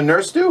 What does a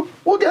nurse do?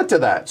 We'll get to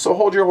that. So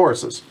hold your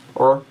horses,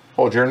 or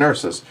hold your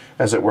nurses,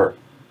 as it were.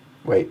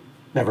 Wait,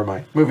 never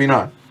mind. Moving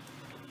on.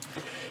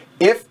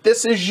 If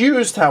this is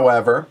used,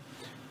 however,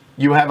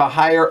 you have a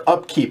higher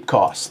upkeep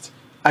cost.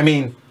 I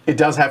mean, it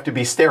does have to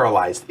be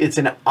sterilized. It's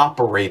an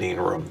operating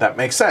room. That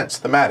makes sense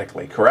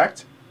thematically,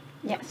 correct?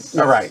 Yes.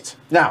 All right.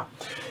 Now,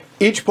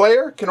 each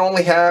player can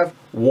only have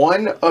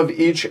 1 of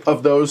each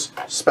of those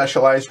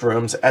specialized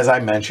rooms, as I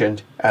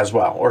mentioned as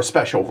well, or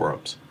special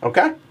rooms.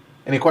 Okay?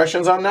 Any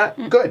questions on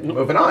that? Good.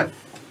 Moving on.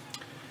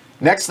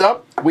 Next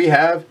up, we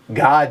have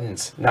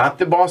gardens. Not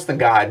the Boston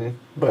Garden,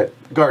 but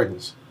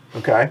gardens.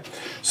 Okay?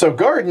 So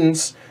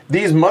gardens,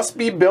 these must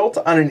be built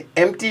on an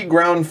empty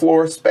ground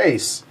floor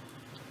space.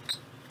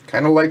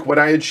 Kind of like what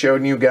I had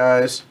shown you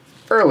guys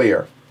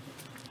earlier.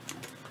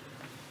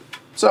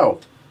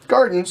 So,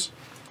 gardens,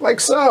 like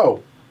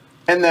so.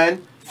 And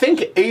then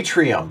think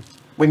atrium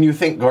when you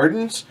think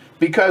gardens,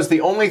 because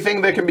the only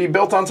thing that can be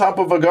built on top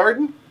of a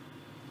garden,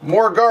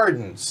 more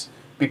gardens.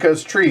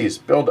 because trees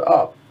build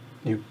up.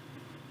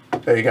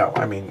 There you go.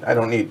 I mean, I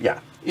don't need,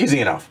 yeah, easy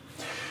enough.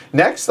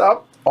 Next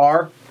up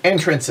are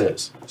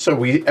entrances.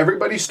 So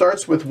everybody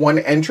starts with one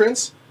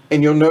entrance,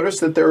 and you'll notice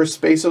that there are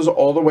spaces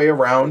all the way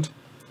around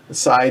the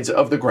sides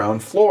of the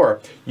ground floor.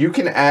 You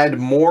can add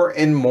more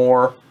and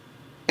more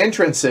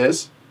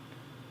entrances,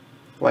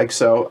 like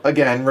so.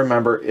 Again,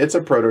 remember, it's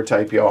a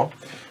prototype, y'all.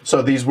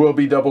 So these will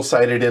be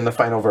double-sided in the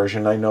final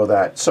version, I know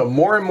that. So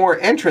more and more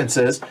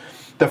entrances.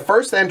 The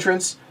first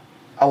entrance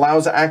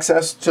allows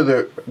access to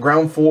the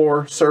ground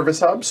floor service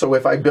hub. So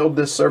if I build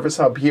this service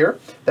hub here,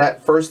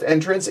 that first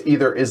entrance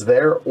either is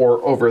there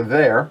or over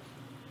there.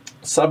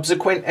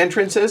 Subsequent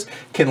entrances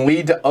can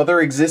lead to other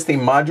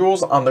existing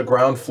modules on the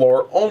ground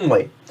floor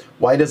only.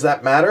 Why does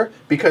that matter?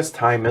 Because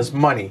time is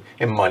money,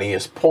 and money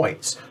is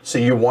points. So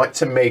you want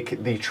to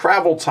make the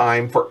travel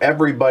time for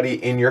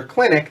everybody in your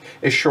clinic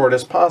as short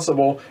as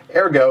possible.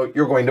 Ergo,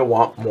 you're going to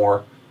want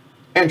more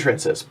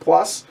entrances.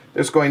 Plus,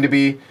 there's going to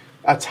be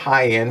a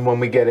tie-in when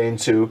we get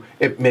into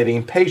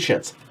admitting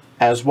patients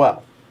as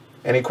well.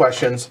 Any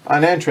questions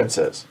on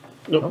entrances?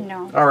 Nope.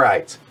 No. All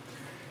right.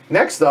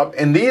 Next up,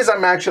 and these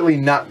I'm actually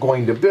not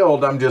going to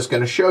build, I'm just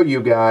going to show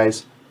you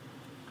guys,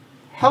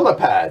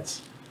 helipads.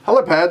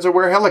 Helipads are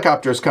where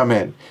helicopters come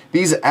in.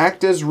 These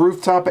act as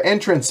rooftop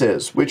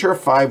entrances, which are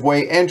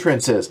 5-way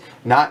entrances,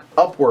 not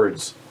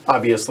upwards,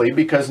 obviously,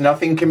 because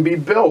nothing can be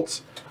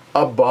built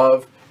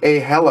above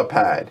a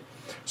helipad.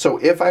 So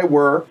if I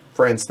were,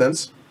 for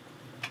instance,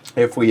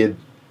 if we had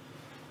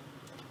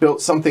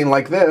built something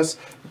like this,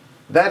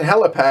 that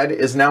helipad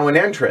is now an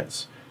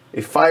entrance,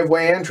 a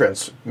 5-way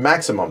entrance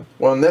maximum.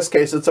 Well, in this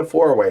case, it's a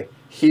 4-way.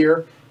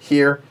 Here,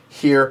 here,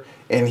 here,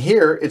 and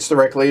here it's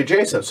directly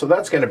adjacent. So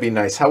that's going to be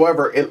nice.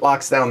 However, it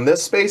locks down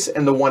this space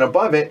and the one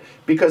above it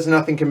because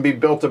nothing can be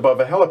built above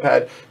a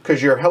helipad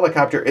because your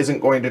helicopter isn't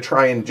going to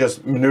try and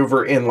just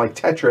maneuver in like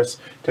Tetris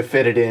to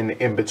fit it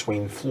in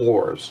between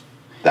floors.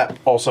 That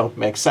also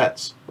makes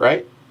sense,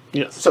 right?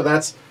 Yes. So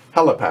that's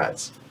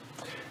helipads.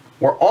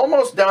 We're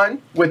almost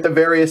done with the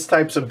various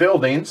types of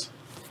buildings.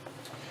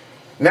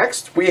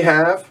 Next, we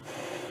have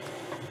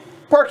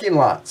parking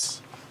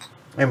lots.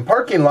 In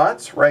parking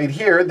lots, right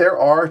here, there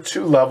are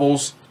 2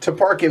 levels to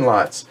parking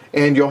lots.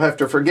 And you'll have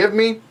to forgive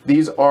me,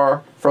 these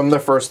are from the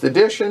first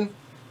edition.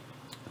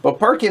 But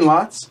parking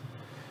lots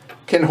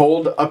can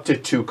hold up to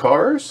 2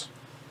 cars,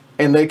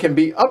 and they can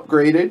be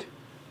upgraded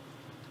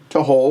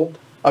to hold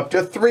up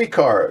to 3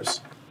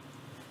 cars.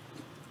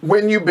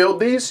 When you build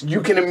these,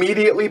 you can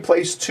immediately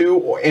place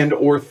 2 and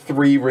or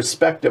 3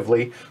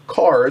 respectively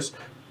cars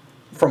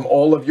from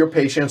all of your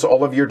patients,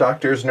 all of your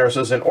doctors,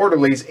 nurses, and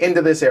orderlies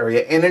into this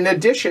area. And in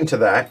addition to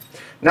that,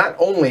 not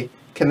only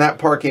can that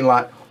parking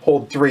lot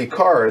hold 3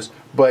 cars,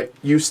 but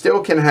you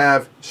still can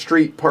have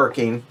street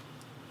parking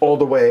all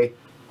the way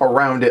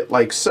around it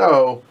like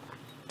so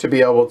to be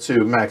able to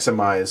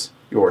maximize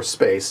your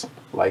space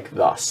like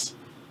thus.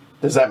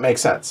 Does that make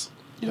sense?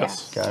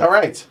 Yes. Got it. All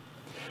right.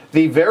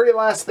 The very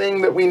last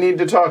thing that we need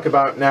to talk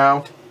about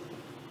now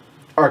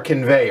are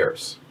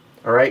conveyors.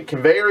 All right,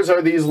 conveyors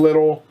are these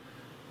little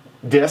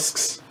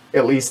discs,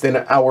 at least in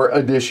our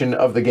edition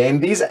of the game.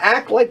 These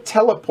act like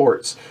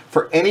teleports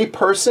for any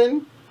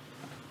person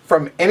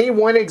from any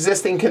one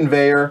existing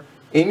conveyor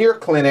in your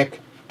clinic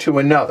to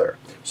another.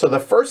 So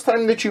the first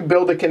time that you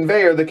build a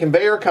conveyor, the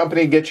conveyor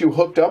company gets you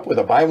hooked up with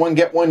a buy one,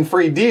 get one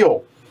free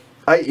deal,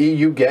 i.e.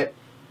 you get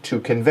 2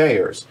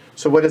 conveyors.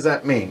 So what does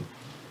that mean?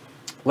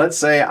 Let's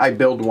say I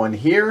build one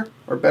here,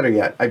 or better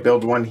yet, I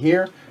build one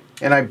here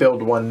and I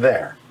build one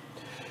there.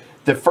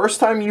 The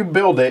first time you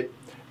build it,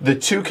 the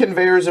 2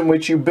 conveyors in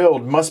which you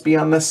build must be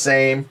on the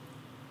same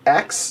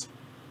X,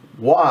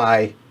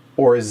 Y,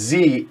 or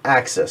Z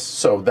axis.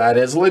 So that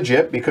is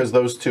legit because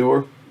those 2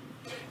 are...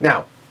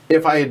 Now,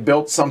 if I had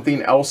built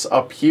something else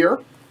up here,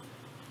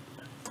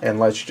 and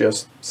let's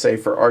just say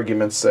for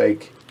argument's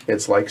sake,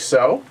 it's like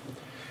so,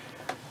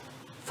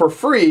 for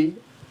free,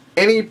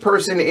 any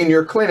person in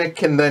your clinic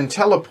can then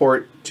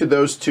teleport to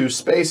those 2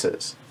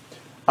 spaces.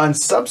 On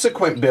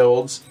subsequent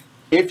builds,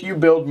 if you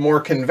build more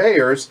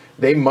conveyors,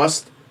 they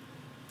must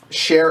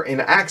share in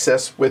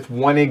access with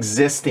one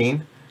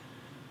existing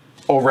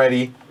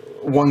already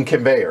one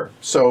conveyor.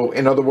 So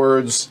in other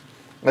words,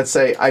 let's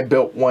say I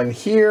built one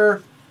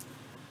here,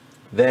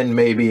 then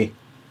maybe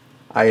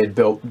I had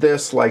built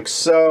this like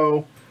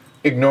so,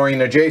 ignoring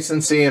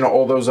adjacency and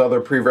all those other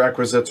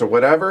prerequisites or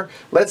whatever.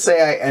 Let's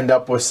say I end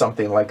up with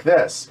something like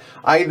this.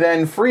 I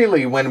then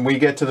freely, when we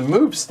get to the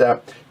move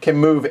step, can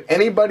move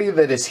anybody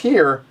that is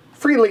here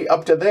freely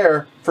up to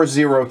there for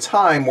 0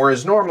 time,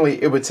 whereas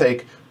normally it would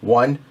take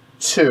 1,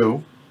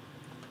 2,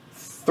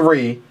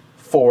 3,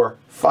 4,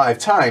 5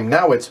 time.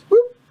 Now it's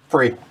whoop,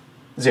 free,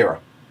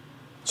 0.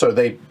 So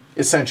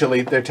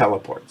they're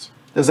teleports.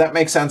 Does that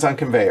make sense on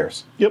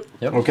conveyors? Yep.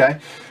 Okay.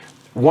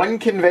 1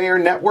 conveyor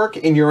network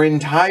in your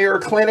entire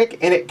clinic,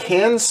 and it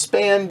can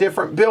span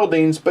different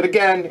buildings, but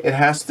again, it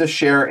has to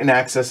share an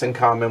access in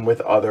common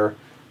with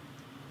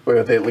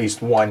at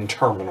least 1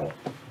 terminal.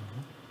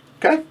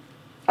 Okay?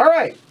 All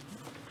right.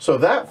 So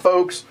that,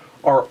 folks,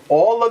 are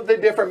all of the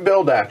different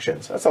build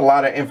actions. That's a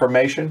lot of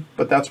information,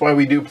 but that's why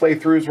we do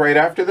playthroughs right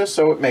after this,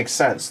 so it makes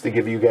sense to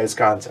give you guys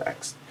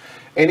context.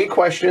 Any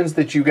questions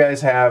that you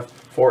guys have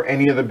for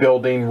any of the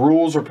building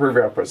rules or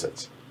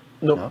prerequisites?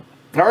 Nope.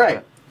 All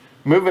right,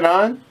 moving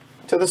on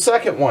to the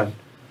second one.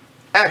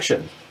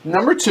 Action.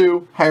 Number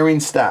 2, hiring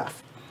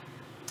staff.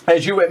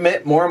 As you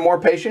admit more and more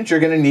patients, you're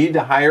going to need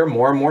to hire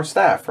more and more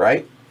staff,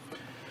 right?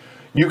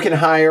 You can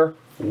hire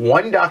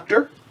one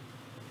doctor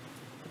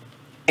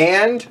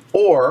and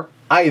or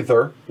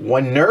either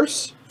one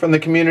nurse from the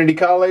community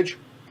college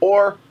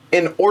or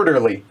an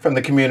orderly from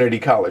the community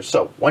college.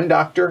 So one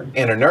doctor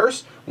and a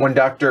nurse, one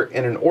doctor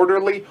and an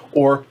orderly,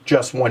 or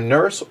just one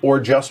nurse,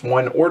 or just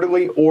one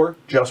orderly, or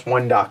just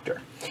one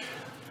doctor.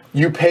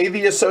 You pay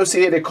the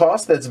associated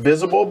cost that's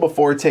visible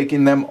before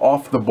taking them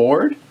off the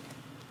board.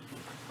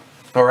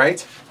 All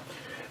right.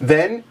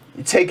 Then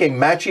you take a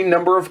matching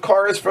number of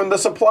cars from the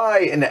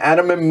supply and add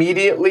them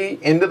immediately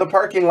into the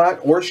parking lot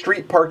or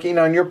street parking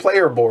on your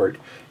player board.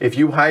 If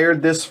you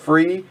hired this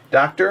free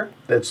doctor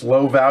that's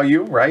low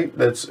value, right?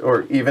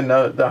 Or even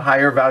the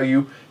higher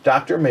value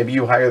doctor, maybe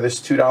you hire this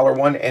 $2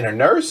 one and a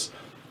nurse.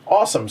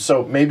 Awesome.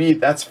 So maybe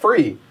that's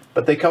free,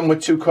 but they come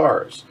with 2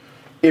 cars.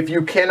 If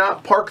you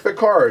cannot park the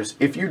cars,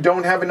 if you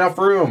don't have enough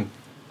room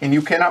and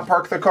you cannot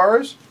park the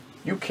cars,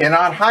 you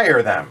cannot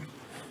hire them.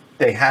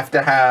 They have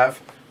to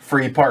have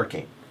free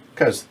parking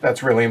because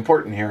that's really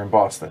important here in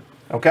Boston,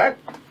 okay?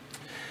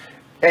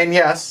 And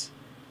yes,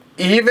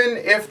 even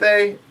if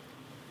they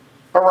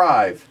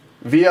arrive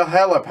via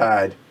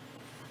helipad,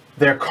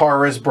 their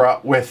car is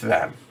brought with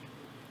them.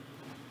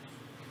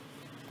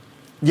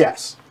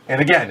 Yes,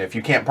 and again, if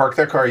you can't park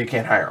their car, you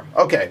can't hire them.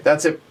 Okay,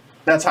 that's it.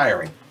 That's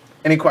hiring.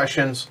 Any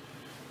questions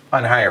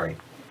on hiring?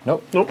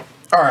 Nope. Nope.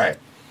 All right.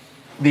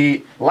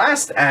 The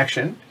last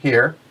action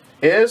here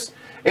is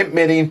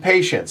admitting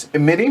patients.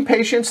 Admitting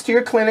patients to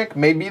your clinic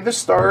may be the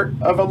start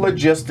of a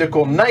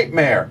logistical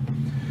nightmare,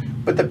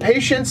 but the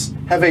patients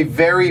have a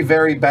very,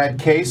 very bad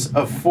case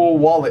of full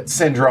wallet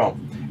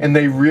syndrome, and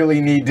they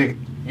really need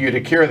you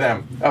to cure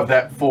them of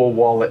that full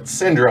wallet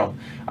syndrome,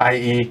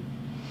 i.e.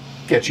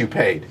 get you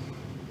paid.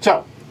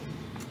 So,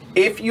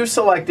 if you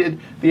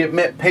selected the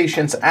admit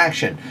patients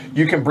action,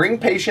 you can bring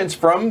patients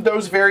from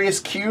those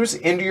various queues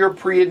into your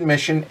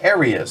pre-admission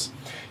areas.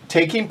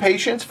 Taking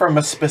patients from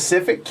a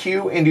specific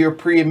queue into your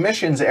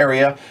pre-admissions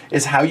area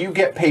is how you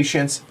get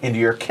patients into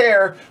your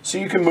care so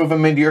you can move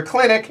them into your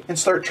clinic and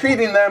start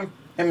treating them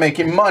and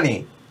making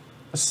money.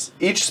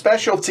 Each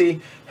specialty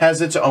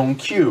has its own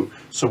queue.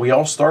 So we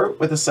all start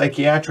with a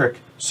psychiatric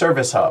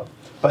service hub,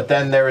 but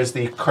then there is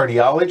the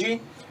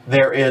cardiology,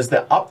 there is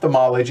the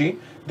ophthalmology,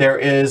 there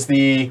is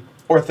the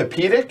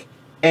orthopedic,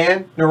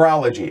 and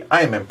neurology.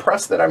 I am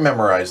impressed that I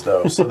memorized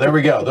those. So there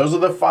we go. Those are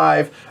the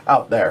 5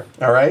 out there.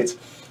 All right.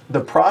 The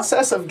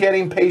process of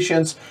getting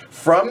patients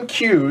from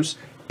queues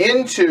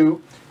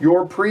into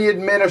your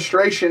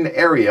pre-administration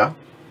area,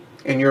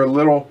 in your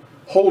little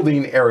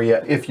holding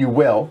area, if you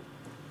will,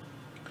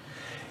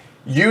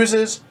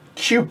 uses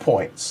queue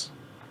points.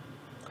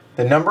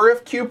 The number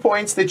of queue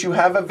points that you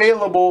have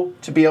available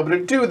to be able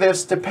to do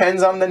this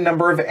depends on the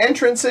number of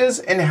entrances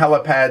and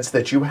helipads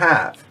that you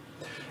have.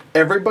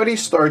 Everybody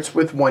starts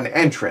with 1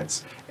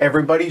 entrance.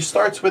 Everybody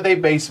starts with a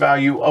base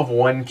value of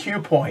 1 queue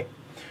point.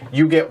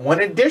 You get 1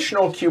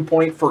 additional queue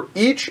point for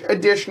each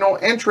additional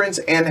entrance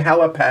and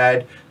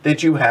helipad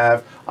that you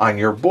have on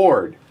your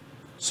board.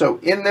 So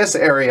in this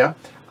area,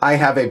 I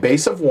have a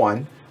base of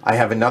 1. I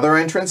have another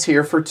entrance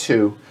here for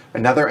 2,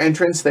 another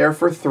entrance there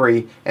for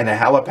 3, and a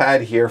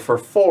helipad here for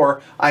 4.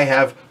 I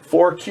have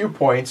 4 queue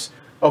points,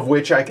 of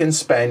which I can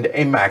spend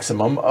a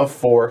maximum of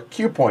 4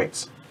 queue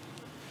points.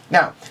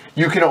 Now,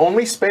 you can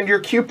only spend your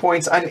queue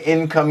points on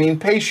incoming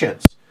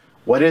patients.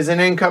 What is an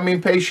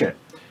incoming patient?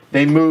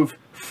 They move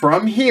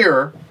from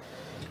here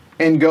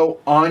and go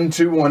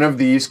onto one of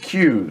these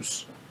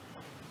queues.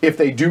 If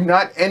they do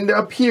not end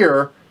up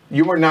here,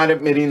 you are not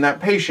admitting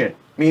that patient,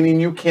 meaning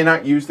you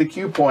cannot use the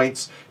queue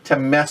points to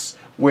mess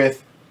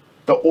with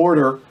the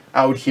order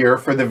out here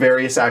for the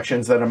various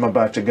actions that I'm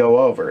about to go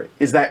over.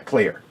 Is that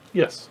clear?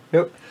 Yes.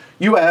 Yep.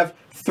 You have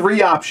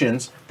 3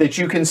 options that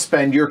you can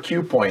spend your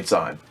queue points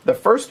on. The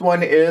first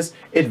one is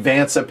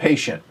advance a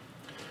patient.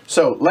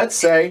 So let's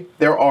say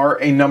there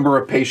are a number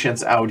of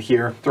patients out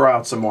here. Throw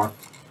out some more.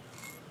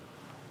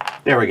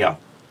 There we go.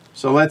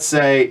 So let's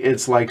say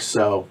it's like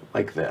so,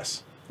 like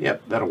this.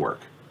 Yep, that'll work.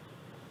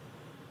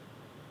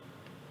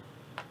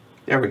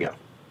 There we go.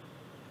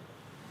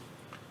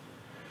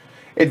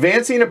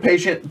 Advancing a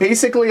patient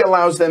basically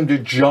allows them to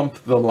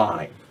jump the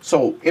line.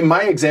 So in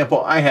my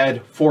example, I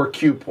had 4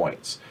 queue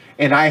points.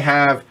 And I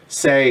have,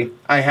 say,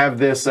 I have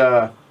this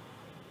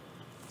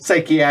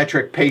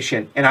psychiatric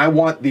patient, and I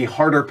want the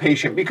harder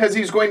patient because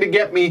he's going to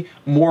get me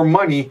more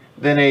money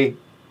than a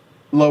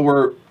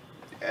lower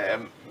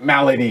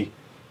malady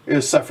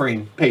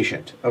suffering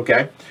patient,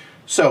 okay?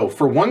 So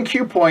for 1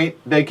 queue point,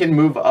 they can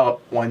move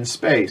up 1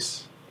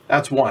 space.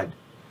 That's 1.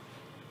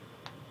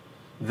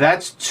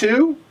 That's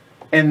 2.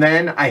 and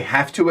then I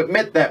have to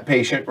admit that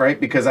patient, right,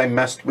 because I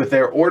messed with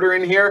their order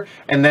in here,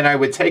 and then I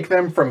would take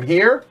them from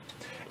here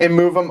and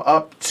move them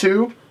up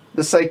to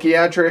the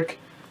psychiatric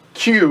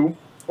queue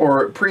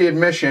or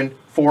pre-admission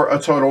for a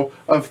total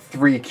of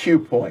 3 queue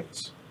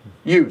points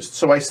used.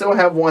 So I still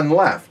have 1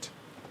 left.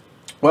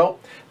 Well,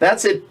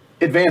 that's it,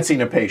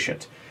 advancing a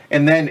patient.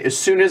 And then as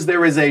soon as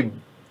there is a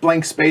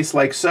blank space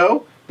like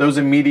so, those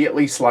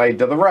immediately slide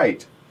to the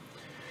right.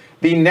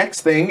 The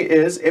next thing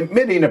is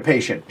admitting a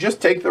patient.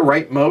 Just take the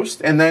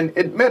rightmost and then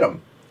admit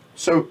them.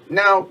 So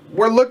now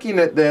we're looking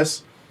at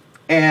this,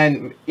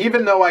 and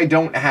even though I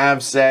don't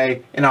have,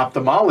 say, an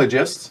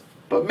ophthalmologist,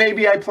 but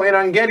maybe I plan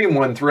on getting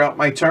one throughout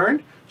my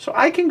turn, so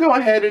I can go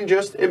ahead and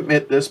just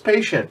admit this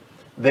patient.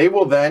 They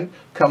will then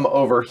come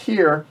over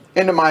here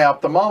into my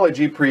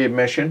ophthalmology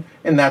pre-admission,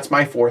 and that's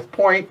my 4th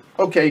point.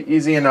 Okay,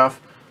 easy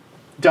enough,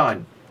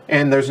 done.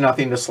 And there's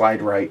nothing to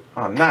slide right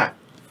on that,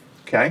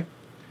 okay?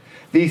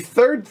 The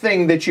third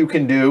thing that you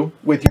can do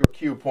with your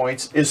queue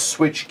points is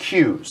switch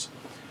queues.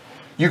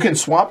 You can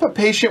swap a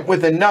patient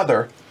with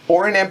another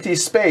or an empty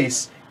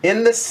space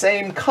in the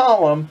same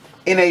column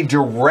in a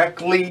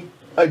directly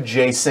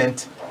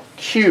adjacent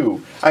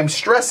queue. I'm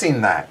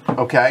stressing that,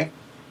 okay?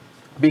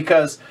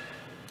 Because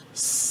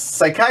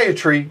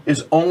psychiatry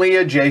is only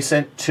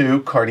adjacent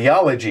to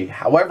cardiology.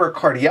 However,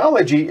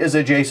 cardiology is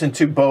adjacent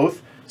to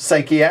both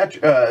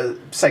psychiatry,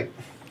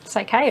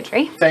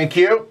 thank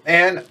you,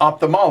 and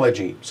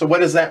ophthalmology. So what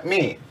does that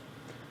mean?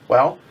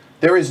 Well,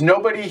 there is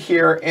nobody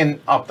here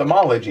in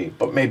ophthalmology,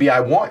 but maybe I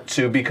want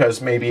to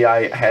because maybe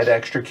I had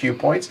extra queue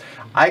points.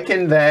 I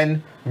can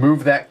then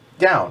move that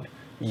down.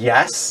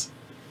 Yes,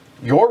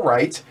 you're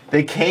right.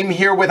 They came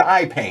here with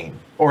eye pain,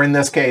 or in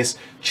this case,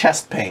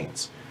 chest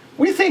pains.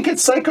 We think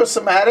it's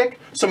psychosomatic,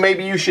 so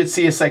maybe you should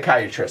see a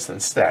psychiatrist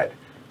instead.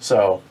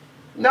 So,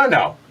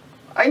 no.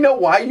 I know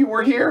why you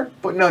were here,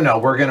 but no,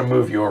 we're going to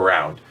move you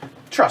around.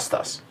 Trust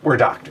us, we're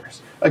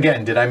doctors.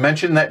 Again, did I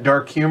mention that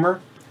dark humor?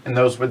 And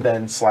those would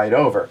then slide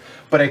over.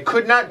 But I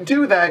could not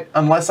do that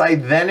unless I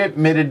then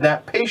admitted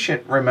that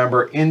patient,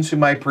 remember, into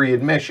my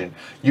pre-admission.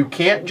 You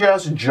can't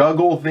just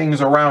juggle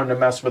things around to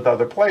mess with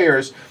other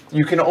players.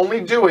 You can only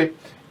do it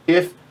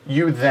if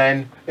you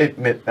then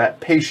admit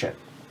that patient.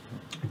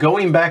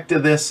 Going back to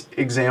this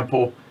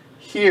example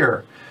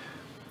here,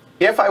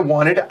 if I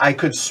wanted, I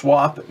could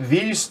swap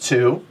these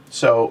two.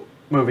 So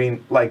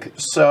moving like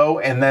so,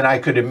 and then I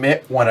could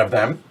admit one of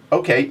them.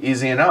 Okay,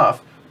 easy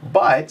enough.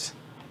 But,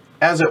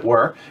 as it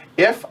were,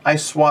 if I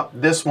swap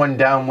this one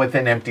down with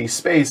an empty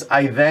space,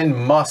 I then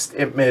must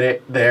admit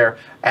it there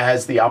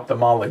as the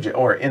ophthalmologist,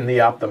 or in the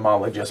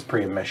ophthalmologist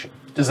pre-admission.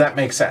 Does that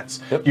make sense?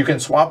 Yep. You can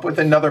swap with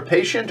another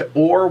patient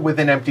or with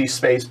an empty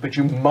space, but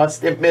you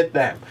must admit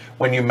them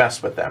when you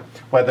mess with them.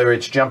 Whether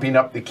it's jumping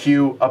up the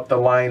queue, up the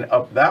line,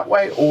 up that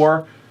way,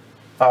 or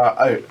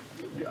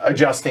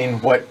adjusting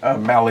what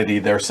malady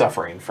they're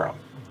suffering from.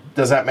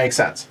 Does that make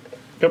sense?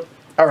 Yep.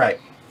 All right.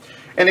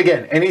 And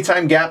again,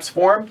 anytime gaps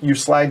form, you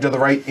slide to the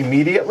right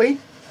immediately.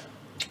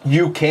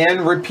 You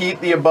can repeat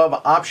the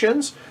above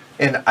options,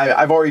 and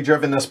I've already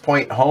driven this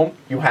point home.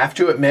 You have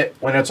to admit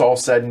when it's all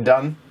said and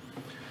done.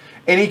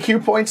 Any queue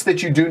points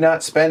that you do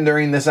not spend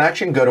during this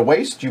action go to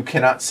waste. You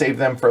cannot save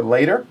them for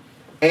later.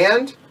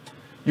 And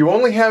you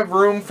only have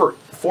room for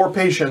 4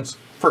 patients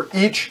for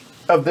each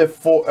of the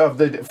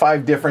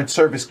 5 different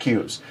service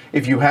queues.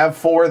 If you have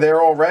 4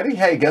 there already,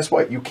 hey, guess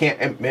what? You can't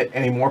admit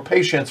any more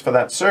patients for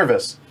that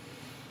service.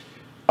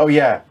 Oh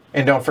yeah,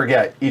 and don't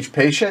forget, each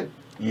patient,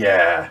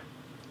 yeah,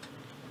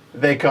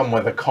 they come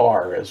with a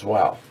car as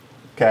well,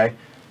 okay?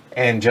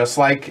 And just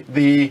like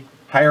the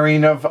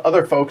hiring of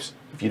other folks,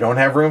 if you don't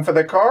have room for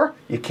the car,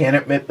 you can't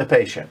admit the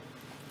patient,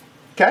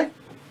 okay?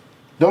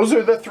 Those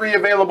are the 3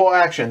 available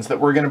actions that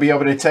we're going to be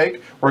able to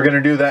take. We're going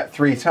to do that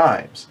 3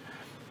 times.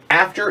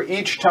 After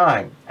each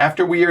time,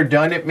 after we are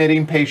done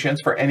admitting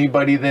patients for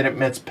anybody that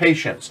admits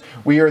patients,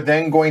 we are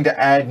then going to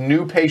add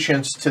new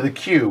patients to the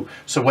queue.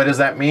 So what does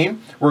that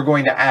mean? We're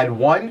going to add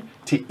 1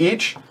 to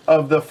each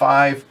of the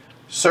 5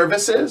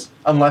 services,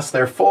 unless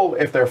they're full.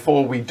 If they're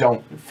full, we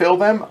don't fill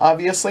them,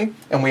 obviously,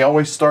 and we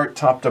always start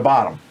top to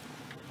bottom.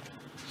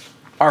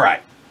 All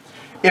right.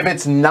 If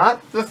it's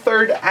not the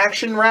 3rd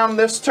action round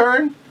this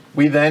turn,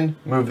 we then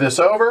move this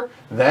over.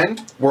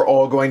 Then we're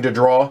all going to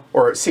draw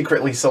or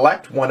secretly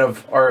select one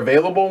of our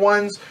available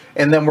ones,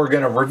 and then we're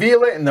going to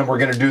reveal it, and then we're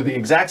going to do the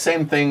exact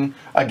same thing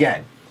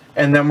again.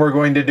 And then we're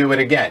going to do it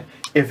again.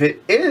 If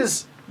it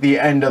is the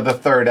end of the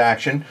 3rd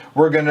action,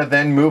 we're going to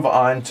then move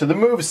on to the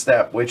move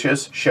step, which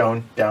is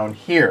shown down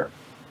here.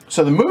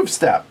 So the move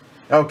step,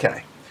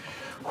 okay.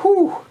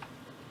 Whew.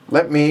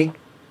 Let me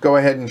go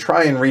ahead and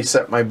try and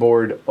reset my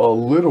board a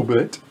little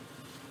bit.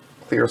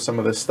 Clear some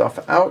of this stuff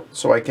out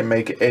so I can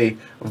make a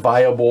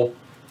viable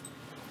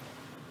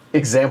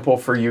example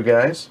for you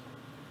guys.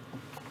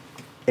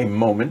 A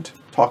moment.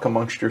 Talk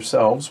amongst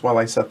yourselves while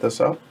I set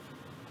this up.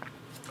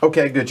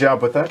 Okay, good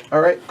job with that. All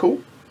right,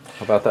 cool.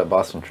 How about that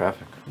Boston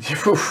traffic?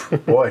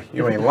 Boy,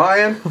 you ain't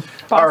lying.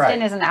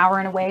 Boston is an hour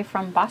and away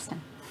from Boston.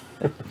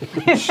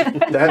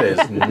 That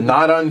is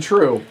not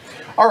untrue.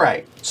 All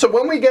right, so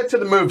when we get to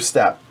the move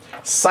step,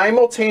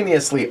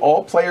 simultaneously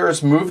all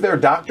players move their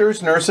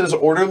doctors, nurses,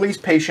 orderlies,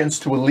 patients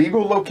to a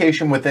legal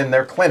location within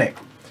their clinic.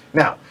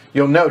 Now,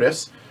 you'll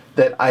notice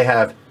that I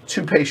have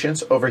 2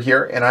 patients over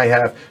here and I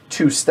have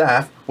 2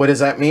 staff. What does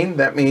that mean?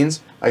 That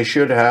means I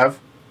should have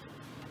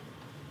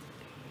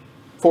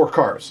 4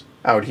 cars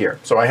out here.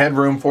 So I had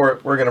room for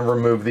it. We're going to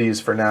remove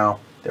these for now.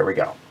 There we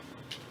go.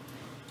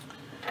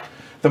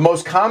 The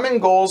most common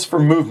goals for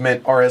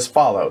movement are as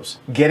follows.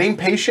 Getting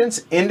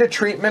patients into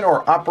treatment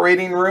or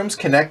operating rooms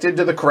connected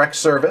to the correct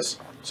service.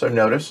 So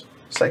notice,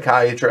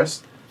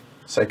 psychiatrist,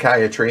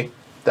 psychiatry.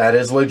 That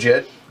is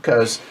legit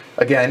because,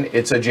 again,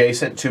 it's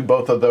adjacent to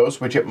both of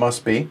those, which it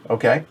must be,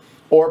 okay?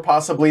 Or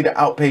possibly to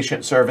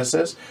outpatient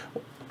services.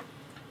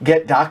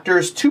 Get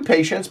doctors to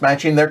patients,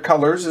 matching their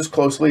colors as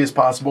closely as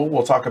possible.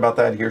 We'll talk about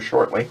that here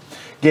shortly.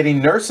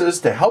 Getting nurses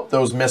to help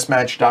those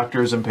mismatched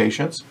doctors and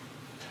patients.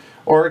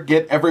 Or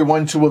get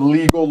everyone to a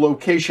legal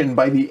location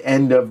by the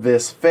end of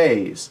this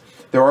phase.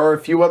 There are a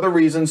few other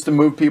reasons to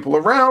move people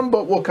around,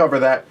 but we'll cover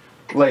that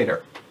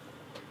later.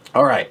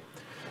 All right.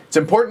 It's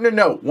important to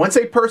note, once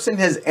a person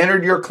has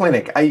entered your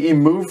clinic, i.e.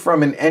 moved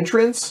from an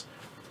entrance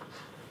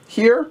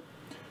here,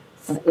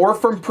 or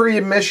from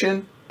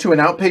pre-admission to an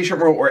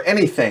outpatient room or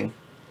anything,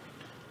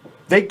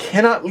 they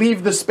cannot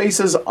leave the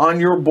spaces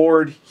on your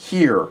board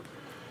here.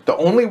 The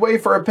only way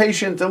for a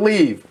patient to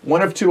leave,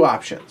 one of 2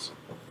 options.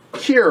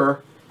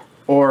 Here,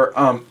 or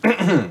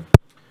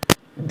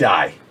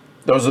die.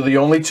 Those are the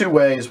only 2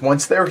 ways.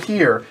 Once they're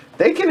here,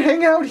 they can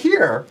hang out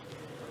here,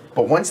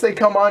 but once they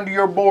come onto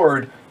your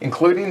board,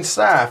 including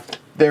staff,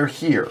 they're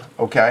here,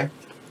 okay?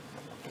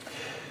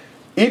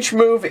 Each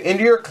move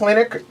into your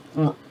clinic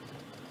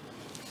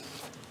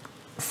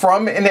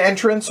from an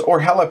entrance or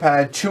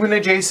helipad to an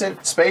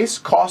adjacent space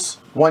costs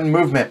 1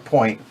 movement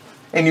point,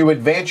 and you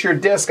advance your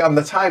disc on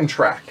the time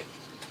track.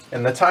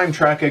 And the time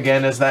track,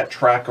 again, is that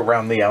track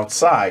around the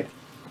outside,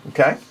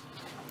 okay?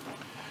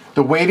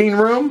 The waiting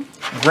room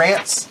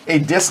grants a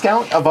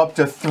discount of up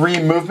to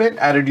 3 movement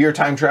added to your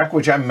time track,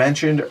 which I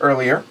mentioned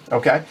earlier,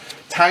 okay?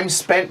 Time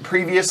spent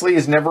previously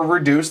is never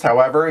reduced,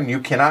 however, and you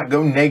cannot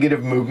go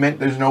negative movement.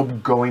 There's no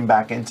going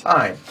back in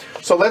time.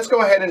 So let's go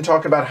ahead and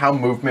talk about how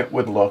movement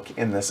would look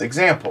in this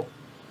example.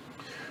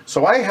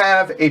 So I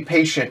have a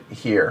patient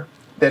here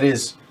that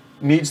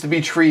needs to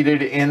be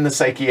treated in the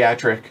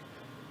psychiatric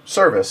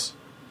service.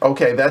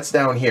 Okay, that's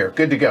down here.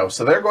 Good to go.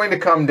 So they're going to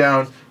come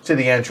down to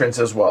the entrance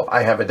as well.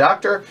 I have a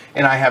doctor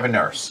and I have a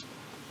nurse.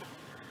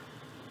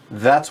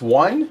 That's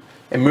 1.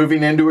 And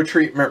moving into a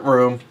treatment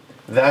room,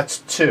 that's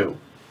 2.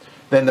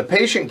 Then the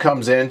patient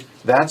comes in,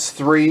 that's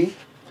 3,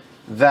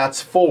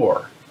 that's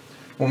 4.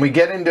 When we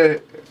get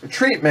into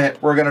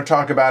treatment, we're going to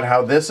talk about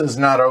how this is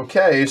not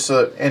okay,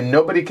 and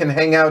nobody can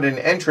hang out in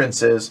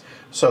entrances,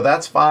 so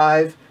that's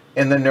 5,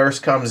 and the nurse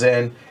comes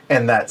in,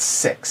 and that's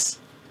 6.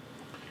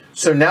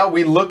 So now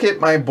we look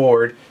at my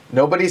board,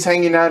 nobody's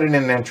hanging out in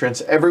an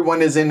entrance,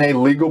 everyone is in a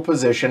legal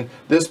position.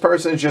 This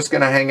person's just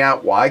going to hang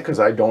out. Why? Because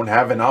I don't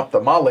have an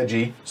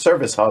ophthalmology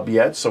service hub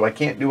yet, so I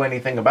can't do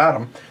anything about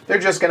them. They're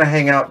just going to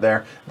hang out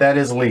there. That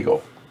is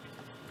legal.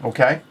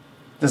 Okay?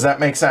 Does that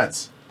make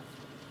sense?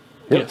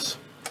 Yes.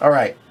 All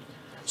right.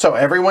 So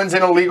everyone's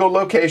in a legal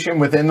location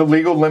within the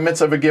legal limits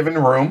of a given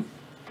room.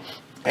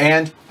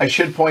 And I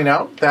should point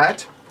out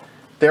that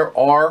there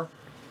are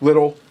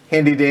little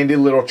handy-dandy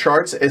little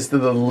charts as to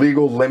the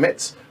legal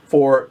limits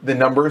for the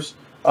numbers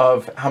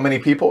of how many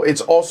people.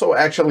 It's also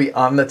actually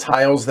on the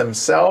tiles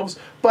themselves,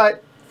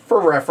 but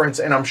for reference,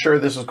 and I'm sure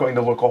this is going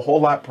to look a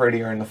whole lot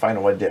prettier in the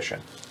final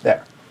edition.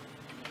 There.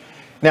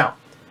 Now,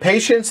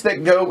 patients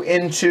that go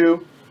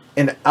into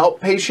an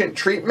outpatient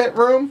treatment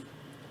room,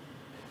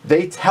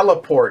 they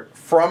teleport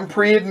from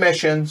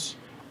pre-admissions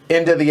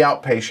into the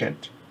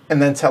outpatient and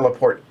then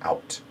teleport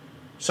out.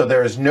 So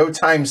there is no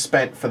time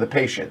spent for the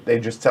patient. They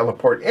just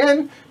teleport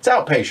in, it's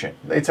outpatient.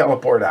 They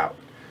teleport out.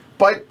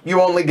 But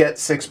you only get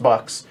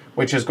 $6,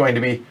 which is going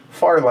to be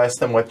far less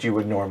than what you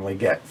would normally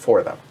get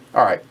for them.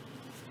 All right,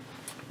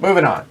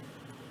 moving on.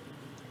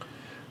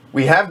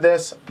 We have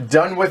this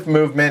done with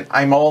movement.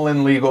 I'm all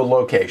in legal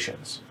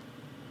locations.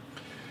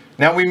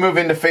 Now we move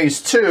into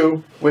phase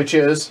 2, which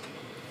is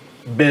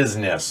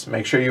business.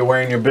 Make sure you're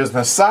wearing your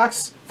business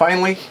socks.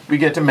 Finally, we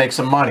get to make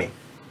some money.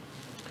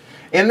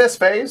 In this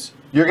phase,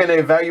 you're going to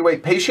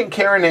evaluate patient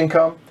care and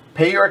income,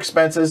 pay your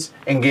expenses,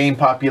 and gain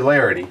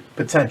popularity,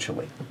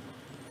 potentially,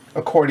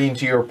 according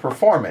to your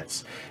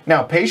performance.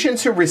 Now,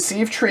 patients who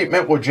receive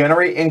treatment will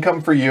generate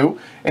income for you,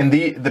 and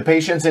the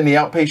patients in the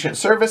outpatient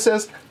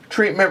services,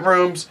 treatment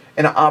rooms,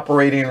 and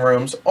operating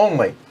rooms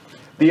only.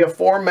 The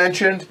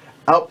aforementioned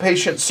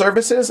outpatient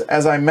services,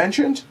 as I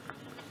mentioned,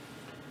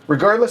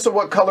 regardless of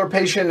what color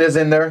patient is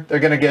in there, they're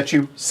going to get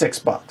you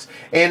 $6.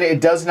 And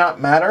it does not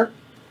matter.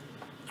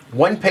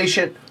 1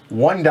 patient,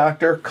 1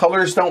 doctor,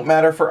 colors don't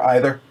matter for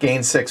either,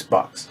 gain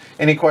 $6.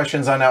 Any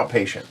questions on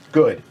outpatient?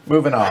 Good,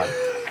 moving on.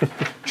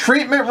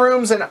 Treatment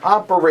rooms and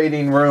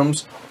operating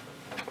rooms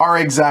are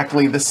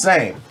exactly the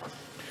same.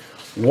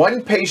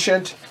 1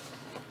 patient,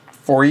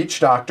 for each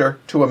doctor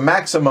to a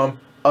maximum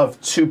of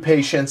 2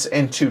 patients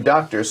and 2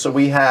 doctors. So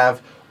we have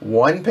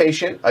 1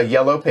 patient, a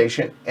yellow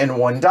patient, and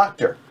 1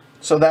 doctor.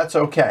 So that's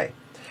okay.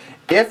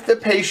 If the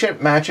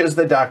patient matches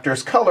the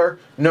doctor's color,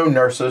 no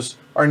nurses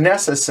are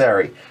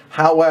necessary.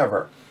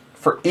 However,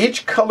 for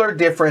each color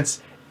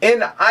difference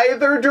in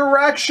either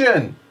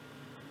direction,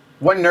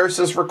 1 nurse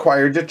is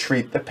required to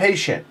treat the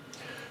patient.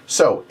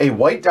 So a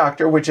white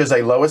doctor, which is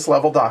a lowest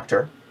level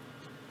doctor,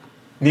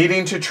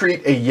 needing to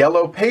treat a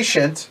yellow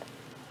patient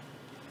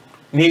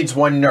needs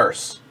 1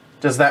 nurse.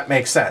 Does that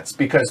make sense?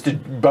 Because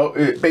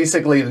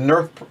basically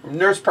the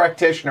nurse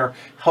practitioner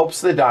helps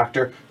the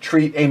doctor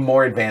treat a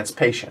more advanced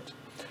patient.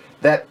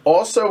 That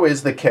also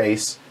is the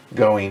case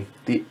going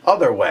the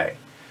other way.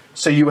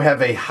 So you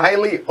have a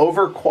highly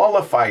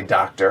overqualified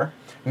doctor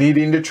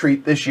needing to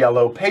treat this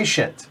yellow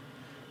patient.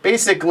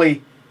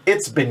 Basically,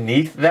 it's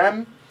beneath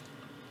them.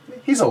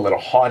 He's a little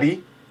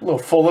haughty, a little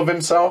full of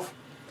himself.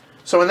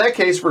 So in that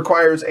case,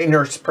 requires a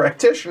nurse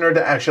practitioner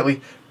to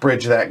actually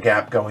bridge that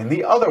gap going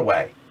the other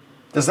way.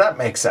 Does that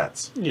make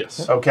sense?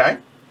 Yes. Okay.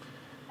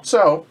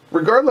 So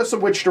regardless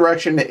of which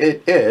direction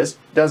it is,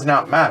 does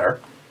not matter.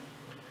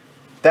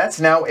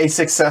 That's now a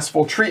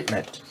successful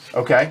treatment.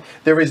 Okay.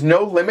 There is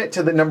no limit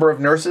to the number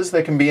of nurses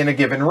that can be in a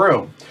given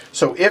room.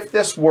 So if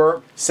this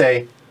were,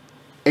 say,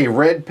 a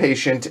red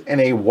patient and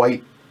a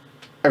white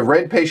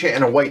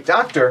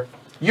doctor,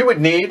 you would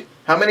need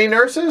how many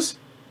nurses?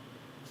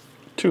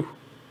 2.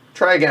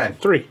 Try again.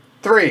 3.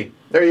 3.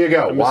 There you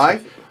go.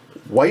 Why?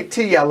 White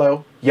to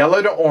yellow,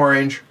 yellow to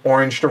orange,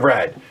 orange to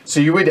red. So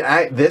you would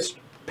this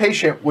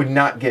patient would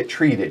not get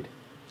treated,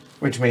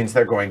 which means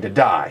they're going to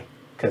die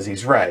because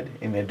he's red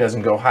and it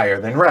doesn't go higher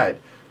than red.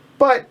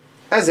 But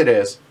as it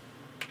is,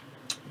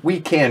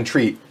 we can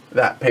treat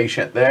that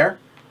patient there,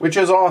 which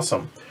is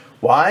awesome.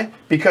 Why?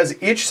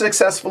 Because each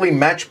successfully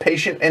matched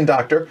patient and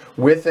doctor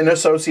with an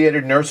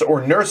associated nurse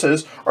or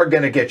nurses are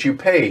going to get you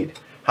paid.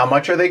 How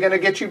much are they going to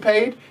get you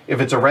paid? If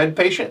it's a red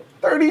patient,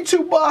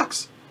 32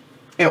 bucks.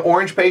 An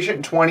orange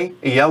patient, 20.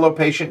 A yellow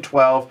patient,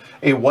 12.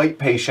 A white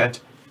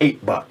patient,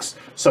 8 bucks.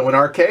 So in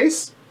our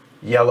case,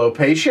 yellow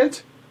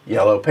patient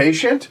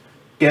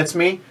gets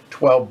me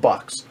 12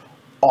 bucks.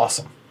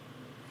 Awesome.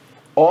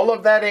 All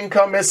of that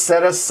income is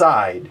set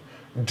aside.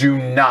 Do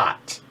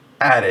not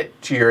add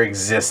it to your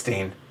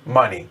existing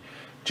money.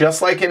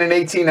 Just like in an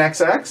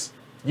 18XX,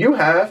 you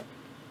have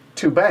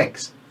 2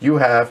 banks. You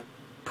have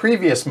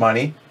previous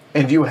money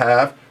and you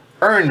have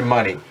earned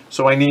money.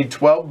 So I need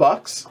 12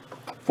 bucks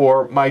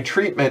for my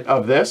treatment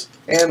of this.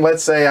 And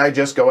let's say I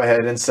just go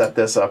ahead and set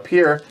this up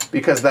here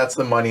because that's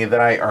the money that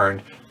I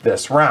earned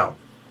this round.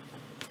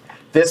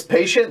 This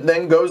patient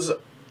then goes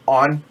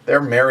on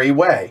their merry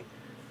way,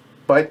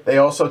 but they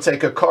also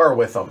take a car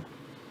with them.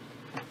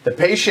 The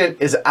patient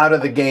is out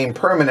of the game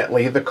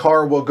permanently. The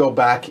car will go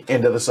back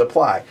into the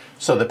supply.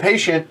 So the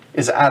patient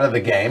is out of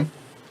the game.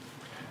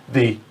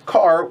 The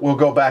car will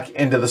go back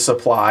into the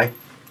supply.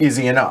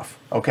 Easy enough,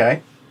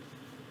 okay?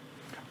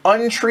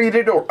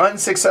 Untreated or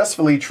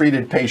unsuccessfully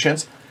treated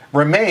patients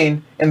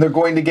remain, and they're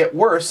going to get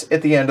worse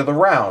at the end of the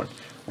round.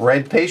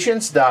 Red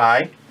patients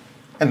die,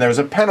 and there's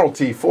a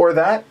penalty for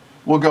that.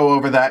 We'll go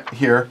over that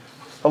here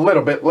a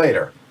little bit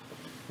later.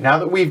 Now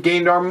that we've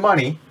gained our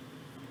money,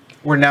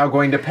 we're now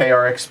going to pay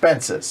our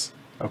expenses,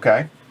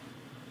 okay?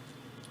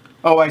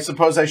 Oh, I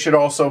suppose I should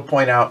also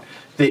point out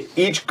that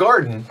each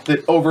garden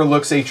that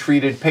overlooks a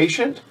treated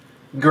patient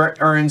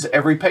earns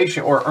every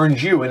patient or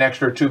earns you an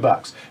extra 2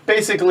 bucks.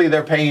 Basically,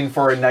 they're paying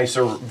for a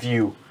nicer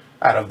view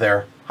out of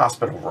their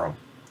hospital room,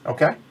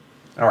 okay?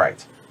 All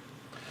right.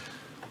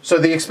 So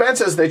the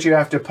expenses that you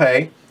have to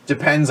pay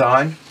depends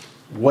on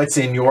what's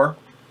in your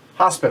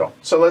hospital.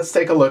 So let's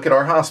take a look at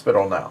our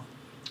hospital now.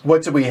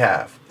 What do we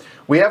have?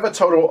 We have a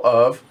total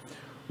of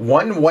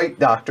 1 white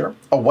doctor.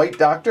 A white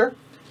doctor,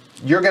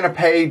 you're going to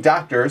pay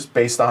doctors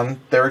based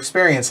on their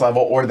experience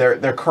level or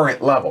their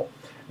current level.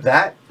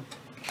 That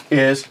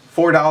is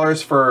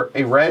 $4 for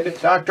a red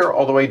doctor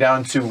all the way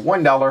down to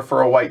 $1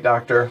 for a white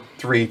doctor,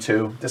 3,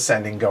 2,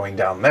 descending, going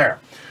down there.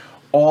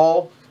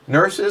 All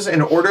nurses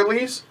and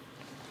orderlies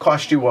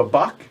cost you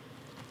 $1.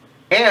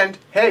 And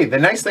hey, the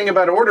nice thing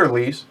about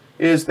orderlies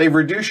is they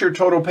reduce your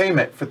total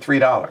payment for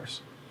 $3.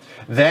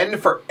 Then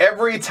for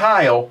every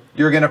tile,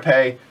 you're going to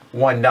pay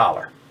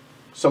 $1.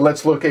 So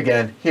let's look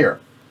again here.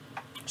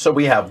 So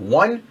we have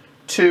 1,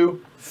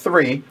 2,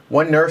 3,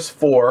 1 nurse,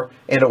 4,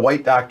 and a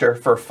white doctor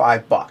for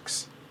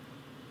 $5.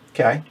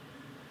 Okay.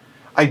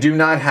 I do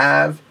not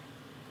have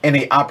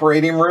any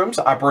operating rooms.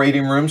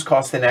 Operating rooms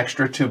cost an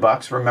extra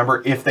 $2.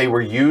 Remember, if they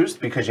were used,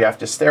 because you have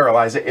to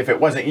sterilize it. If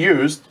it wasn't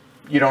used,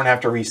 you don't have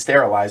to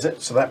re-sterilize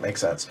it, so that makes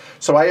sense.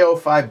 So I owe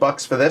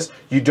 $5 for this.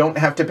 You don't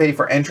have to pay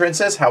for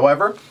entrances.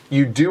 However,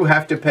 you do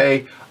have to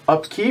pay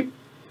upkeep,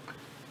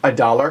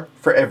 $1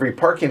 for every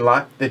parking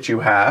lot that you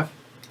have,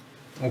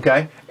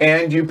 okay?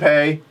 And you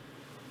pay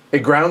a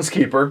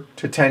groundskeeper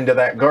to tend to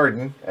that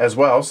garden as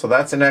well, so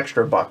that's an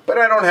extra $1. But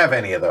I don't have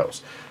any of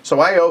those. So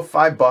I owe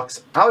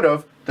 $5 out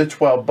of the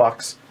 12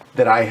 bucks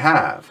that I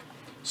have.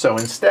 So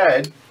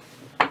instead,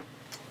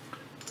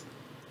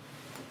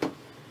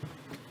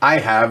 I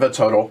have a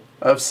total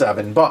of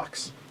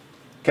 $7.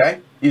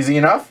 Okay, easy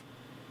enough?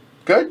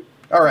 Good?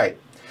 All right.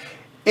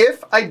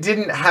 If I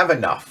didn't have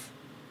enough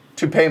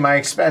to pay my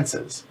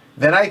expenses,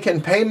 then I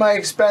can pay my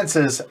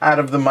expenses out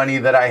of the money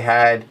that I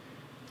had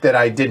that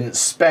I didn't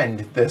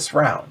spend this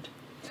round.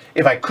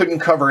 If I couldn't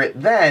cover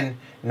it then,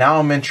 now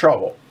I'm in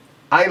trouble.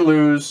 I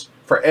lose,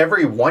 for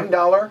every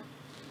 $1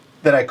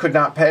 that I could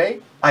not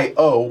pay, I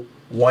owe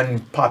 1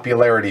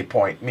 popularity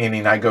point,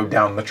 meaning I go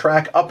down the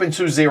track up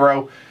into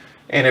 0,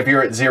 and if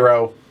you're at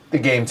 0, the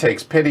game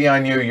takes pity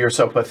on you. You're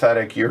so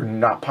pathetic, you're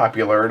not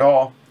popular at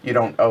all, you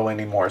don't owe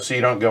anymore, so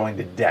you don't go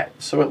into debt.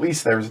 So at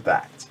least there's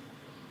that,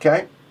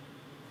 okay?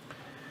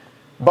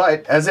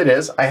 But as it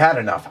is, I had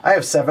enough. I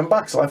have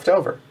 $7 left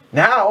over.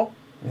 Now,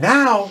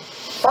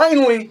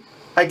 finally,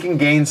 I can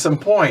gain some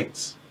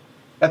points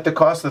at the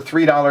cost of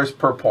 $3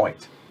 per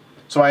point.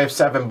 So I have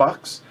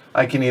 $7.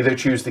 I can either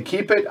choose to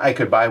keep it, I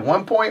could buy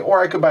 1 point,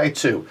 or I could buy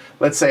 2.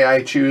 Let's say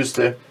I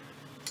spend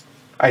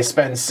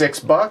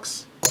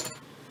 $6.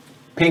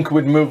 Pink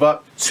would move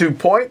up 2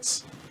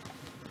 points.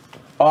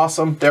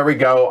 Awesome, there we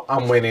go,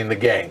 I'm winning the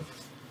game.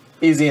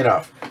 Easy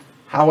enough.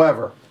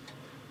 However,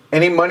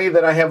 any money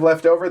that I have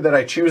left over that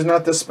I choose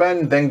not to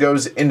spend then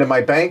goes into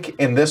my bank,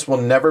 and this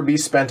will never be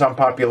spent on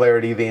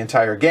popularity the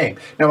entire game.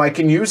 Now I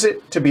can use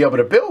it to be able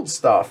to build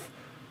stuff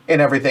and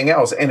everything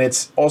else, and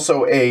it's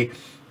also a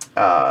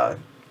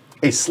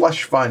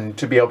slush fund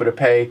to be able to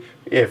pay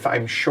if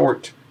I'm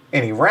short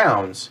any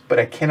rounds, but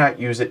I cannot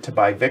use it to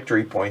buy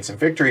victory points. And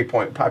victory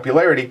point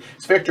popularity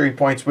is victory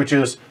points, which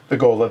is the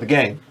goal of the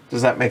game.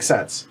 Does that make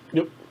sense?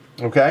 Yep.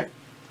 Okay.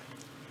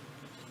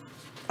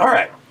 All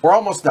right, we're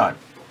almost done.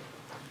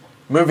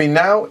 Moving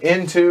now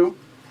into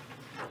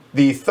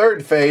the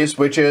third phase,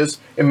 which is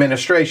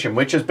administration,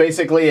 which is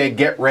basically a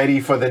get ready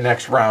for the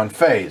next round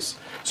phase.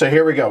 So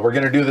here we go. We're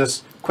going to do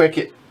this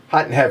quick,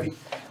 hot and heavy.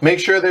 Make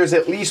sure there's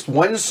at least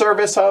 1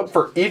 service hub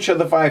for each of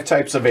the 5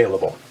 types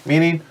available,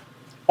 meaning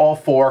all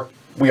 4,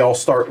 we all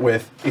start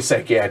with a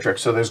psychiatric.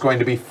 So there's going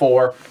to be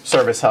 4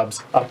 service hubs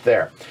up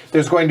there.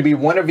 There's going to be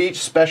 1 of each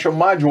special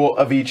module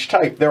of each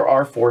type. There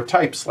are 4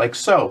 types, like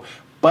so.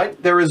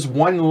 But there is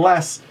 1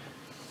 less.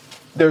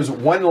 There's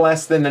 1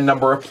 less than the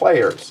number of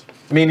players,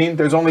 meaning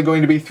there's only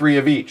going to be 3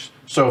 of each.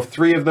 So if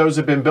 3 of those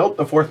have been built,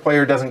 the 4th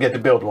player doesn't get to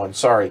build one.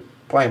 Sorry,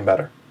 playing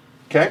better.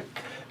 Okay?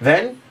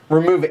 Then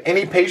remove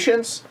any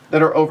patients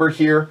that are over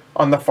here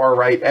on the far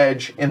right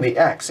edge in the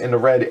X, in the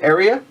red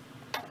area.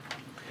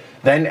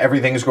 Then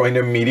everything's going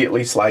to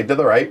immediately slide to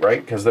the right,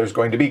 because there's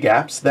going to be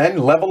gaps. Then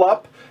level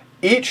up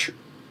each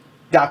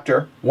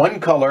doctor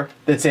 1 color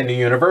that's in the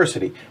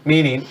university.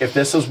 Meaning, if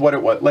this is what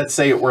it was, let's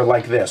say it were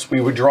like this.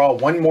 We would draw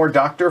 1 more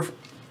doctor.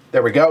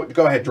 There we go.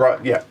 Go ahead, draw.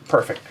 Yeah,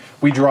 perfect.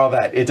 We draw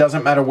that. It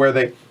doesn't matter where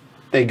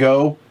they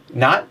go,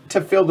 not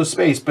to fill the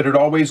space, but it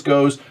always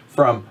goes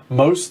from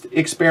most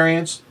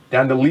experience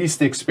down to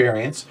least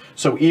experience.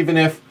 So even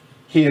if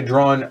he had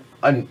drawn,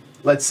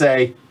 let's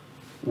say,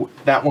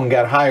 that one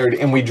got hired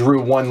and we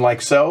drew 1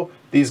 like so,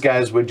 these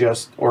guys would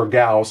just, or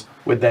gals,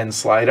 would then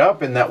slide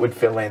up and that would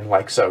fill in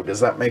like so. Does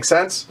that make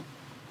sense?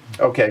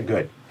 Okay,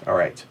 good. All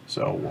right,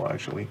 so we'll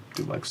actually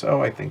do like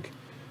so, I think.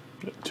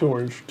 2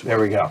 orange. 2 there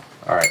we go.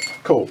 All right,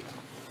 cool.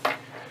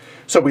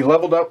 So we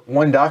leveled up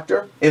 1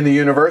 doctor in the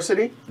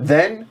university,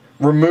 then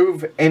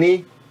remove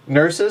any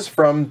nurses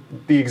from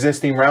the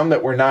existing round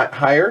that were not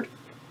hired.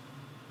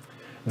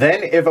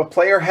 Then if a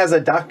player has a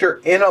doctor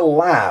in a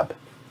lab,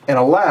 and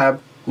a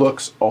lab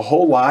looks a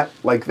whole lot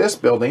like this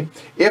building.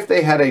 If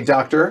they had a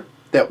doctor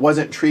that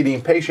wasn't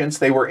treating patients,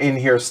 they were in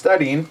here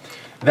studying,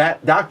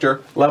 that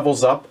doctor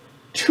levels up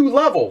 2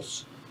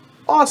 levels.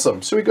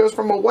 Awesome. So he goes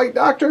from a white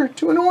doctor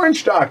to an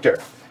orange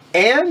doctor.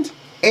 And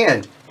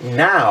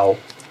now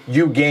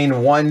you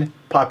gain 1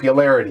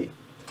 popularity.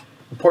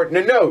 Important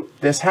to note,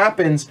 this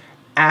happens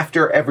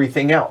after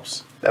everything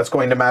else. That's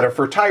going to matter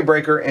for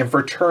tiebreaker and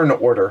for turn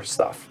order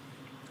stuff.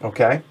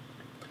 Okay?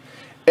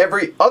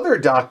 Every other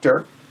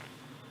doctor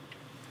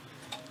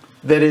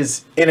that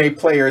is in a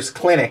player's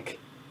clinic,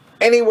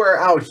 anywhere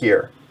out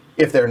here,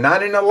 if they're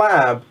not in a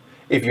lab,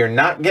 if you're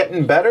not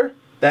getting better,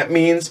 that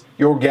means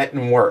you're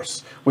getting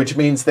worse, which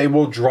means they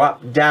will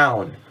drop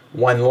down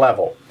 1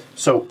 level.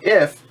 So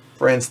if,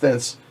 for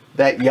instance,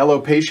 that yellow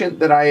patient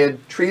that I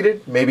had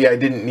treated, maybe I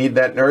didn't need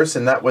that nurse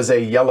and that was a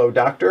yellow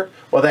doctor,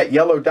 well, that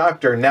yellow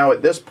doctor now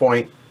at this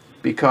point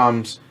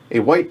becomes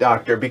a white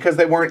doctor because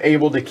they weren't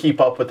able to keep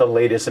up with the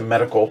latest in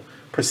medical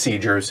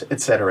procedures,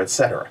 etc.,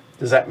 etc.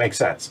 Does that make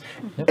sense?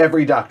 Yep.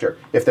 Every doctor,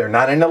 if they're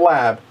not in a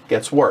lab,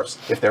 gets worse.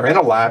 If they're in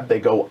a lab, they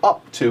go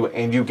up 2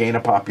 and you gain a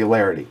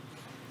popularity.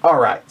 All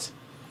right.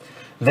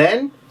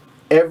 Then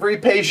every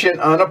patient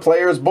on a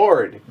player's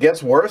board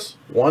gets worse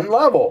 1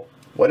 level.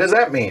 What does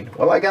that mean?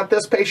 Well, I got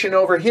this patient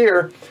over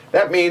here.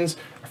 That means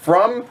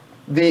from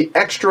the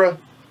extra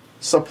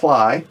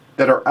supply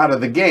that are out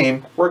of the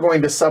game, we're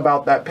going to sub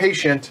out that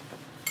patient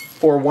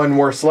for 1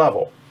 worse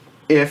level.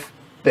 If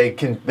they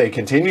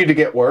continue to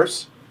get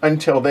worse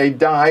until they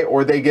die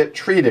or they get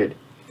treated.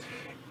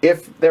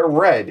 If they're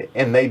red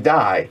and they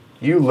die,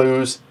 you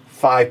lose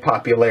 5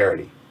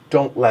 popularity.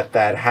 Don't let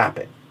that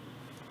happen.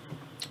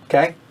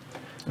 Okay?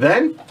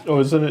 Then, Oh,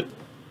 isn't it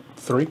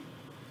 3?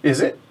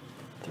 is it?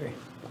 3.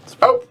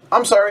 Oh,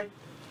 I'm sorry.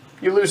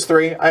 You lose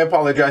 3. I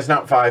apologize,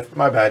 not 5.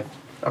 My bad.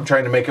 I'm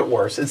trying to make it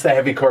worse. It's the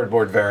heavy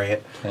cardboard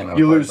variant.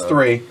 You lose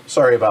 3.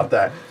 Sorry about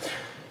that.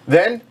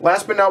 Then,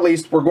 last but not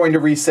least, we're going to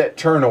reset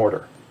turn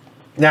order.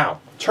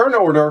 Now, turn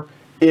order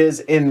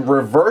is in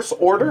reverse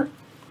order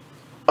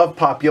of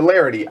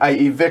popularity,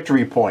 i.e.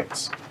 victory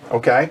points.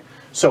 Okay?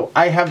 So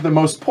I have the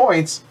most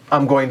points,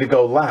 I'm going to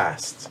go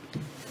last.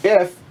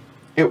 If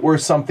it were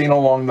something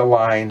along the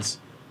lines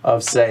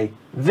of, say,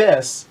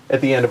 this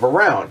at the end of a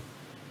round.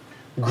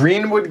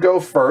 Green would go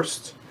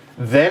first,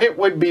 then it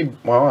would be,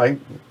 well,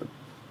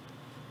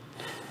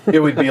 it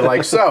would be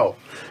like so.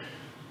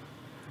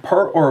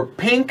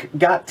 Pink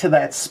got to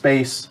that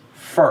space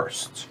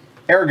first.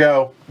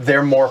 Ergo,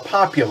 they're more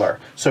popular.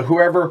 So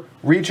whoever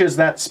reaches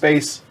that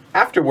space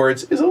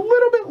afterwards is a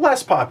little bit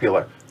less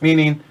popular,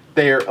 meaning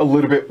they're a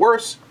little bit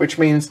worse, which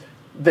means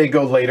they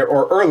go later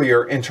or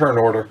earlier in turn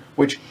order,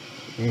 which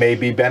may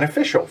be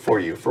beneficial for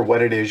you for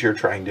what it is you're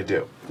trying to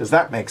do. Does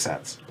that make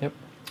sense? Yep.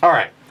 All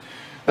right.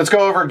 Let's go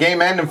over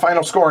game end and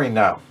final scoring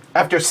now.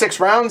 After 6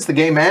 rounds, the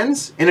game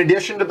ends. In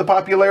addition to the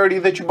popularity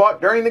that you bought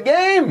during the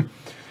game,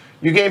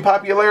 you gain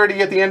popularity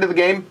at the end of the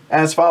game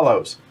as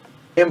follows.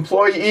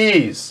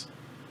 Employees.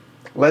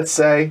 Let's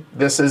say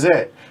this is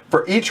it.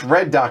 For each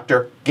red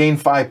doctor, gain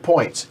 5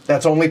 points.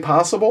 That's only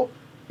possible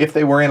if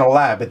they were in a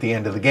lab at the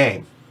end of the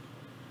game,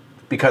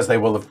 because they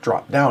will have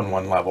dropped down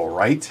 1 level,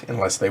 right?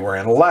 Unless they were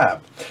in a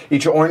lab.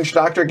 Each orange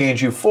doctor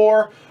gains you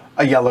 4,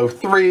 a yellow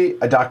 3,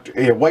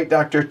 a white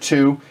doctor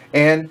 2,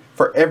 and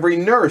for every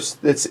nurse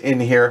that's in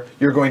here,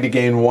 you're going to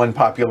gain 1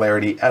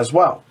 popularity as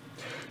well.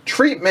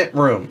 Treatment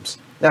rooms.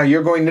 Now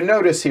you're going to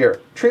notice here,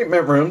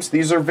 treatment rooms,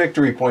 these are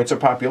victory points or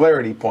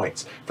popularity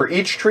points. For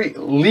each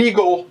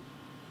legal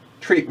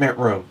treatment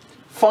room,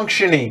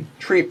 functioning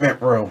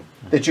treatment room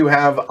that you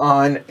have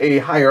on a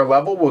higher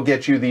level will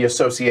get you the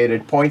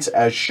associated points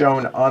as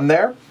shown on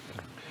there.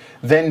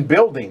 Then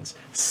buildings,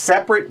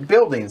 separate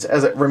buildings.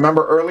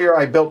 Remember earlier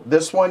I built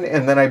this one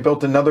and then I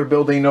built another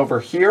building over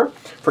here.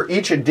 For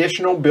each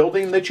additional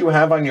building that you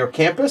have on your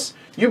campus,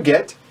 you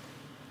get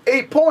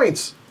 8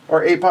 points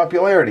or 8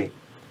 popularity.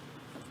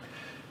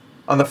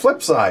 On the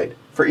flip side,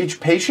 for each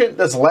patient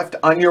that's left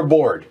on your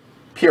board,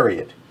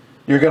 period,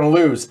 you're going to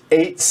lose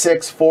 8,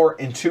 6, 4,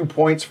 and 2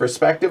 points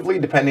respectively,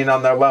 depending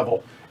on their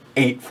level.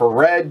 8 for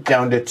red,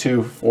 down to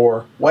 2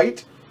 for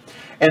white.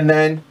 And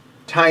then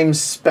time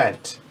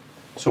spent.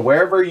 So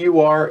wherever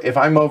you are, if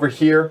I'm over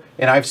here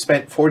and I've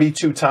spent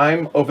 42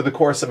 time over the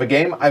course of a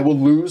game, I will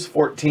lose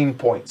 14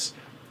 points.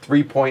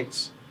 3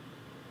 points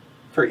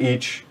for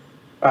each,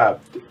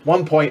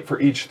 1 point for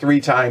each 3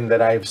 time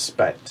that I've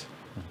spent.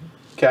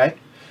 Okay?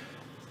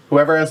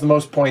 Whoever has the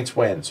most points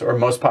wins, or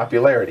most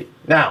popularity.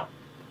 Now,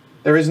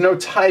 there is no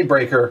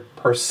tiebreaker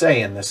per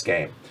se in this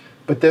game,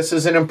 but this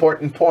is an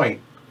important point.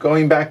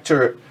 Going back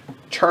to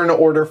turn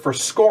order for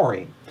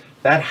scoring,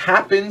 that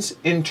happens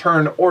in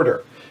turn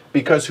order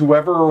because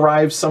whoever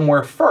arrives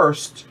somewhere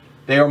first,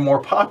 they are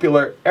more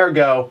popular,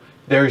 ergo,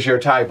 there's your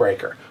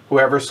tiebreaker.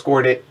 Whoever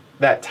scored it,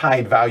 that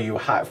tied value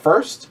high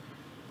first,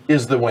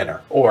 is the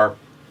winner, or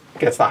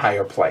gets the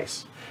higher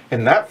place.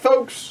 And that,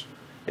 folks,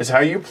 is how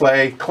you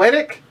play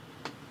Clinic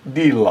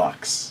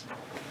Deluxe.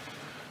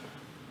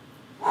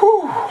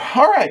 Whew.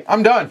 All right,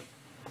 I'm done.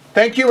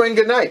 Thank you and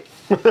good night.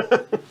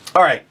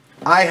 All right,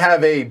 I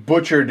have a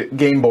butchered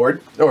game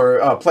board,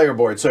 or player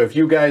board, so if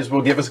you guys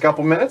will give us a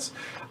couple minutes,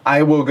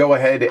 I will go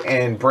ahead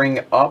and bring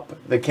up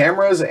the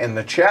cameras and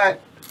the chat.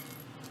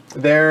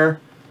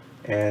 There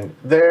and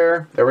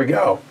there. There we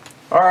go.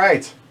 All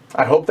right.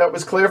 I hope that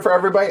was clear for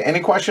everybody. Any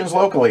questions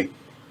locally?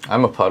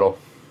 I'm a puddle.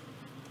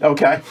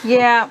 Okay.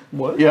 Yeah.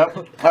 What?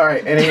 Yep. All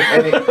right.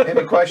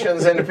 Any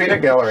questions in the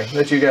peanut gallery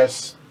that you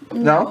guys...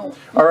 No?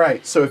 All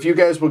right. So if you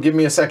guys will give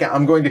me a second,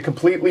 I'm going to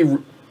completely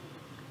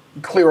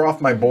clear off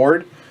my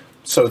board.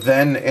 So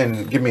then,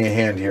 and give me a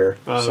hand here.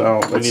 So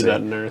let's see.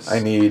 That nurse. I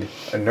need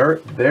a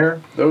nurse there.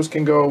 Those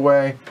can go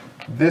away.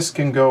 This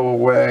can go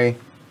away.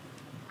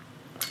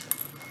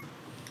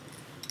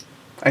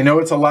 I know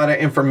it's a lot of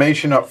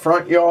information up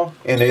front, y'all,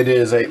 and it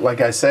is, like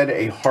I said,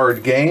 a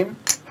hard game.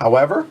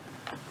 However,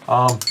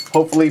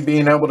 hopefully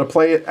being able to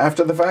play it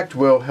after the fact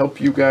will help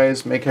you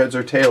guys make heads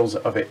or tails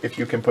of it. If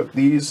you can put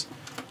these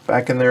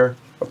back in their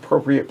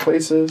appropriate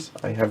places,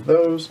 I have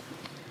those.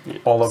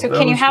 All of those. So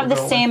can you have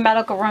the same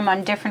medical room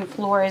on different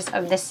floors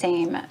of the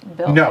same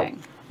building? No.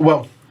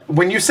 Well,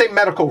 when you say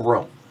medical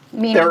room,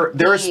 there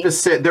are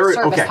specific.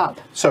 Service hub.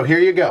 So here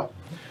you go.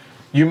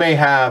 You may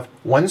have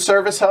one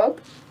service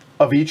hub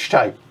of each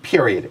type,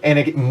 period. And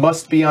it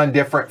must be on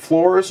different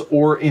floors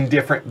or in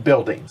different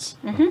buildings.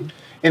 Mm-hmm.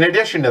 In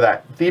addition to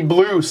that, the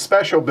blue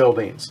special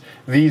buildings,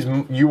 these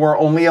you are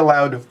only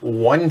allowed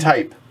one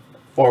type,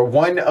 or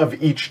one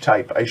of each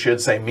type, I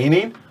should say,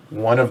 meaning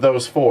one of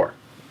those 4.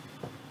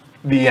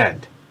 The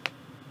end.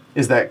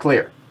 Is that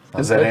clear?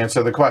 Does that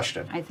answer the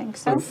question? I think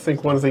so. I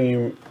think one thing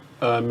you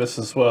miss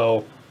as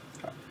well,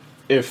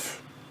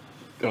 if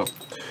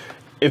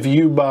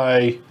you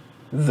buy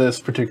this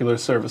particular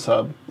service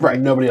hub. Right.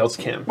 Nobody else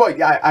can. Well,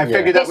 I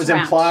figured that This was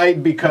round.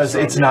 implied because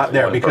it's not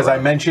there. One Because per I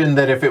round. mentioned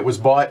that if it was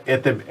bought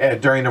at the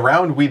during the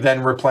round, we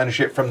then replenish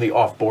it from the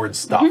off-board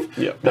stuff.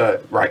 Yeah.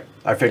 Right.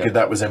 I figured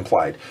that was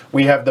implied.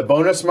 We have the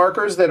bonus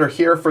markers that are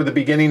here for the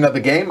beginning of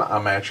the game.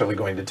 I'm actually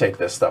going to take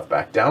this stuff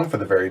back down for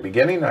the very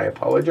beginning. I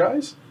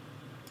apologize.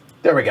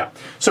 There we go.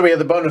 So we have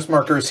the bonus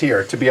markers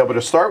here. To be able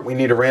to start, we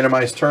need a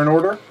randomized turn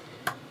order.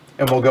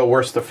 And we'll go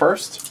worst to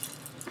first.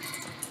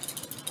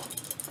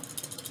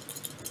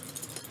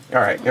 All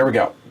right, here we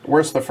go.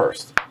 Worst to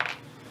first.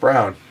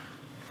 Brown.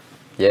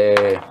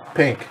 Yay.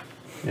 Pink.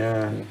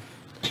 Yeah.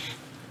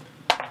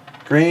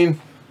 Green,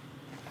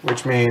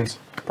 which means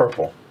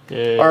purple.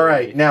 Yay. All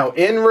right, now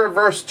in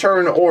reverse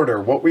turn order,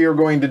 what we are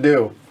going to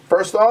do.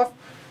 First off,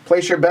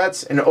 place your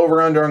bets and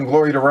over-under on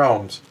Glory to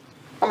Rome's.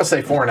 I'm going to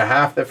say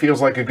 4.5. That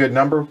feels like a good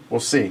number. We'll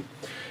see.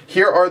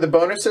 Here are the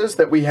bonuses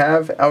that we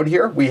have out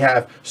here. We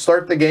have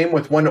start the game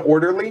with 1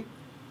 orderly.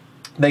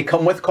 They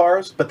come with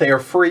cars, but they are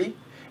free.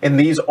 And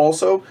these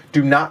also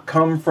do not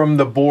come from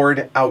the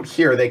board out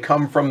here. They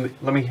come from,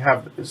 let me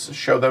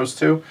show those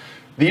two.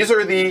 These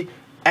are the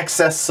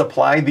excess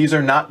supply. These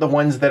are not the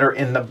ones that are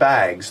in the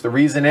bags. The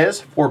reason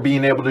is for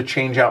being able to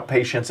change out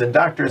patients and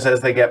doctors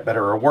as they get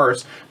better or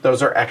worse.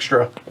 Those are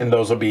extra, and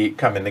those will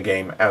come in the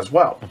game as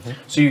well.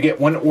 So you get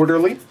 1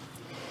 orderly,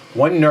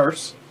 1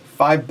 nurse,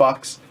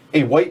 $5,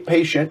 a white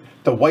patient.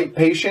 The white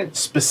patient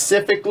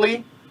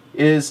specifically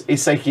is a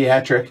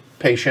psychiatric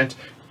patient,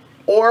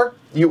 or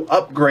you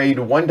upgrade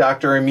 1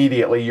 doctor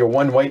immediately, your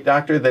 1 white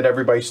doctor that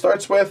everybody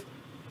starts with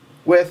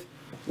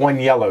 1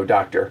 yellow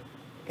doctor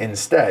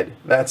instead.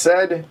 That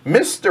said,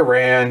 Mr.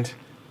 Rand,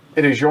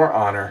 it is your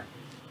honor.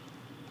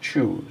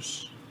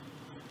 Choose.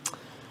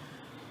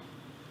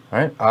 All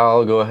right,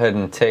 I'll go ahead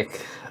and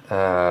take.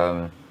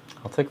 I'll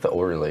take the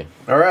orderly.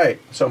 All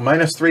right, so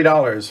minus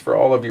 $3 for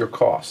all of your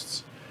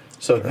costs.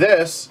 So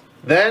this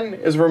then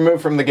is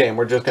removed from the game.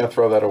 We're just going to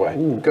throw that away.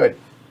 Ooh. Good.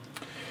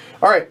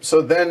 All right,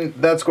 so then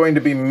that's going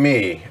to be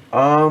me.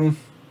 So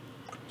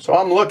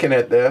I'm looking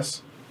at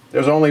this.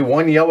 There's only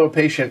 1 yellow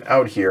patient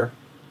out here.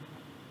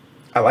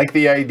 I like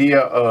the idea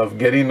of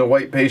getting the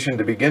white patient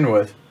to begin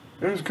with.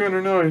 It's kind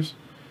of nice.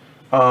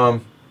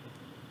 Ugh.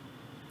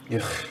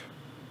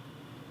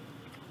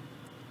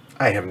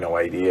 I have no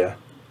idea.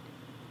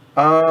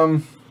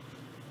 You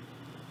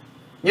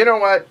know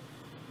what?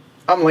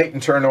 I'm late in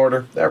turn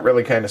order. That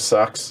really kind of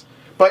sucks.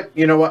 But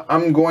you know what?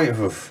 I'm going...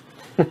 Oof.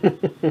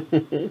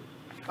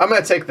 I'm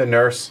going to take the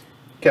nurse.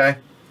 Okay?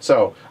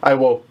 So I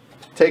will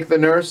take the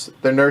nurse.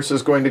 The nurse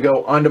is going to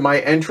go onto my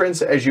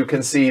entrance, as you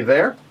can see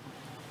there.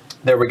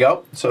 There we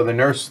go. So the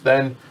nurse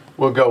then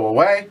will go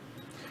away.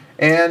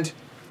 And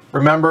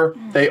remember,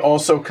 they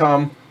also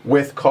come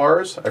with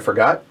cars. I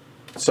forgot.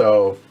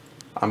 So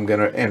I'm going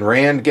to... And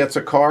Rand gets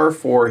a car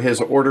for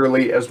his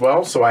orderly as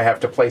well. So I have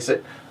to place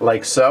it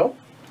like so.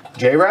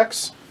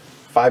 J-Rex,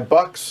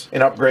 $5,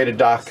 an upgraded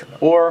doc,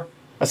 or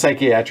a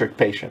psychiatric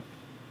patient.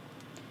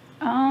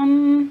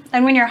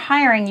 And when you're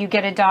hiring, you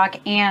get a doc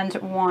and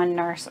 1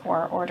 nurse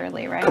or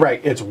orderly, right?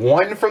 Correct. It's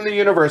 1 from the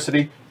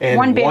university and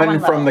 1 big, 1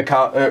 from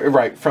little.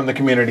 the from the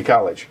community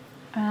college.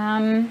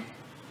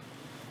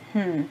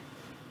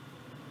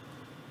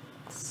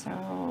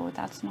 So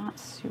that's not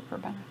super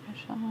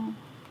beneficial.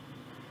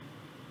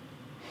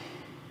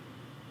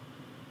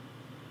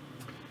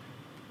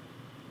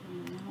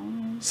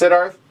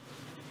 Siddharth,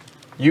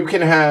 you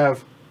can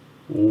have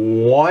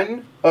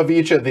 1 of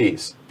each of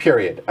these,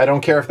 period. I don't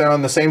care if they're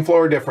on the same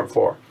floor or different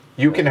floor.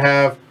 You can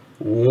have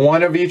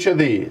 1 of each of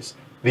these.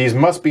 These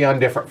must be on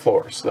different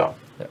floors, though.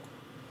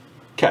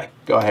 Okay,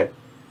 go ahead.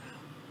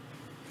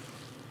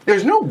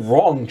 There's no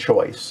wrong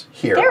choice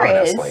here, There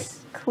honestly.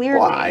 is, clearly.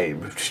 Why?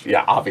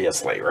 Yeah,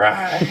 obviously,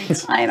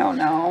 right? I don't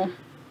know.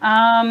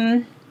 I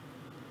mean,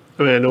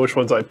 I know which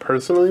ones I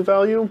personally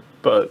value,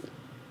 but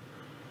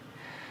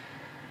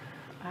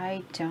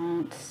I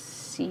don't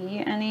see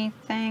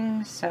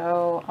anything,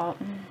 so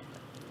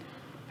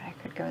I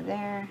could go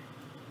there.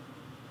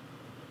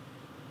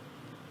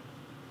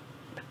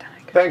 But then I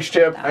could Thanks, put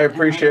Chip. that I and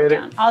appreciate write it.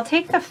 down. I'll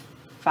take the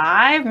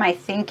 5. My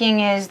thinking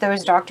is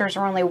those doctors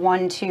are only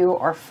 1, 2,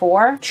 or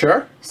 4.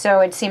 Sure.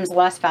 So it seems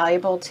less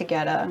valuable to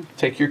get a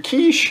Take your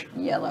quiche.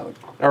 yellow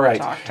All right.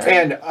 doctor.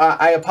 And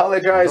I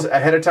apologize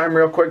ahead of time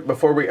real quick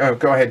before we...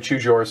 go ahead,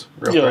 choose yours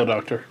real yellow quick.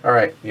 doctor. All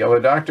right, yellow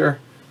doctor.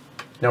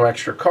 No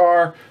extra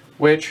car,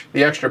 which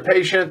the extra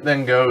patient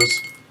then goes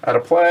out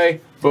of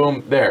play.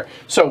 Boom, there.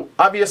 So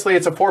obviously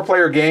it's a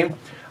 4-player game.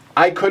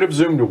 I could have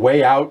zoomed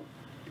way out,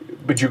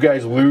 but you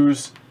guys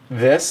lose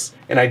this,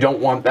 and I don't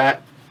want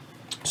that.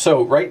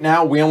 So right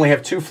now we only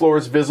have 2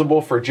 floors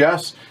visible for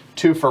Jess,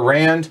 2 for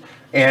Rand,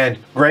 and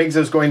Greg's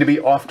is going to be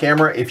off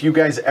camera. If you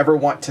guys ever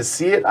want to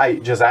see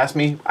it, just ask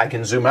me. I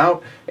can zoom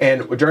out.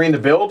 And during the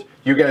build,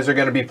 you guys are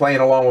going to be playing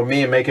along with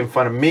me and making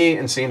fun of me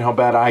and seeing how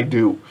bad I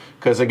do.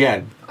 Because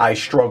again, I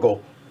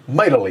struggle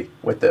mightily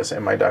with this,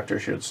 and my doctor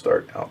should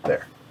start out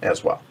there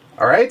as well.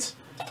 All right?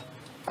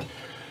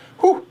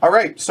 Whew. All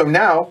right, so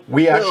now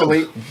we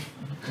actually...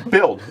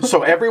 build.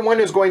 So everyone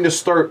is going to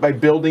start by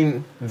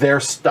building their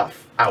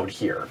stuff out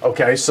here.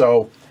 Okay,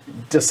 so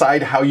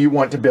decide how you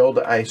want to build.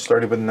 I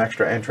started with an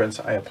extra entrance.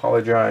 I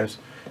apologize.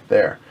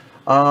 There.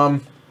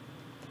 I'm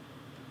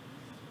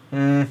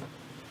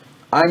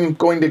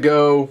going to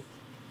go.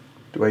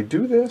 Do I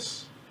do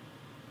this?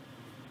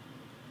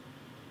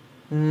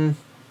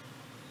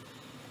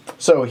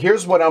 So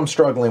here's what I'm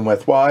struggling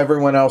with while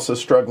everyone else is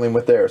struggling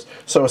with theirs.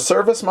 So a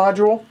service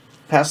module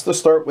has to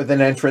start with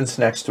an entrance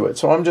next to it.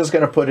 So I'm just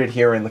going to put it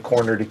here in the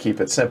corner to keep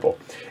it simple.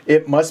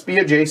 It must be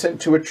adjacent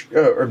to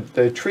or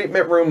the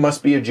treatment room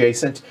must be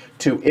adjacent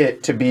to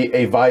it to be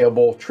a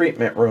viable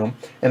treatment room.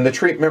 And the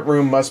treatment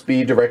room must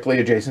be directly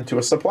adjacent to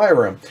a supply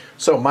room.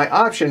 So my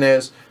option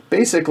is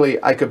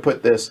basically I could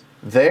put this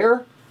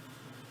there,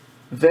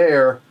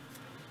 there,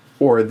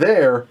 or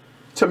there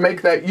to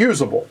make that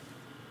usable.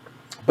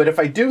 But if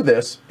I do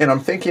this, and I'm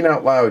thinking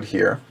out loud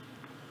here,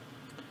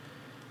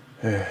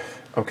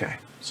 okay,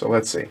 so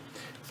let's see.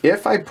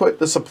 If I put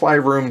the supply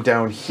room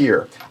down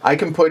here, I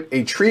can put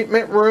a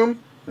treatment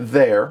room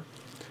there,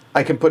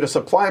 I can put a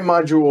supply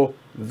module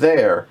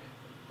there,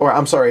 or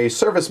I'm sorry, a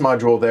service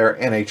module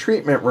there, and a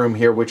treatment room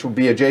here, which will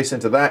be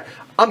adjacent to that.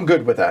 I'm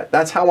good with that.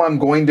 That's how I'm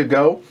going to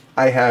go.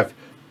 I have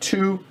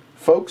 2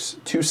 folks,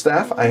 2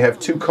 staff, I have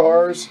 2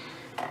 cars.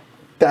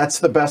 That's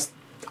the best.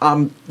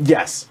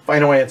 Yes,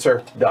 final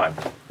answer, done.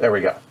 There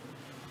we go.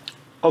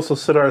 Also,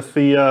 Siddharth,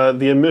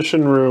 the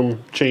emission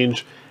room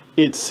change,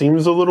 it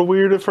seems a little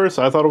weird at first.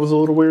 I thought it was a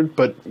little weird,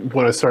 but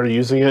when I started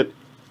using it,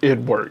 it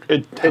worked.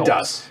 It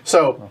does.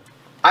 So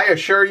I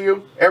assure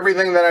you,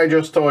 everything that I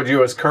just told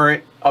you is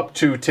current up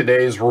to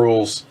today's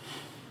rules.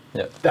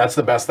 Yep. That's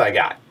the best I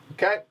got.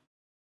 Okay?